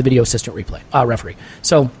out by the video assistant referee.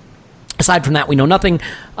 So, aside from that, we know nothing.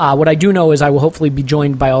 What I do know is I will hopefully be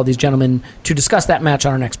joined by all these gentlemen to discuss that match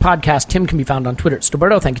on our next podcast. Tim can be found on Twitter at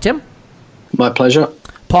Stoberto. Thank you, Tim. My pleasure.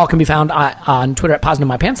 Paul can be found on Twitter at Paz in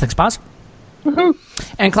My Pants. Thanks, Paz. Woohoo.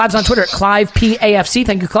 And Clive's on Twitter at ClivePAFC.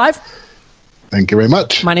 Thank you, Clive. Thank you very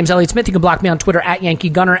much. My name's Elliot Smith. You can block me on Twitter at Yankee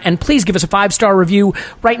Gunner. And please give us a 5-star review.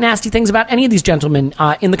 Write nasty things about any of these gentlemen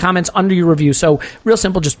in the comments under your review. So real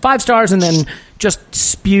simple, just 5 stars, and then just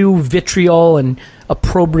spew vitriol and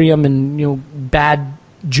opprobrium and bad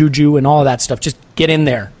juju and all of that stuff. Just get in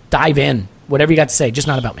there. Dive in. Whatever you got to say, just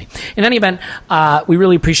not about me. In any event, we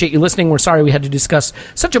really appreciate you listening. We're sorry we had to discuss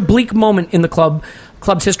such a bleak moment in the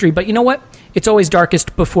club's history, but you know what? It's always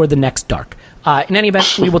darkest before the next dark. In any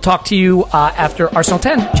event, we will talk to you after Arsenal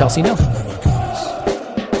 10, Chelsea 0.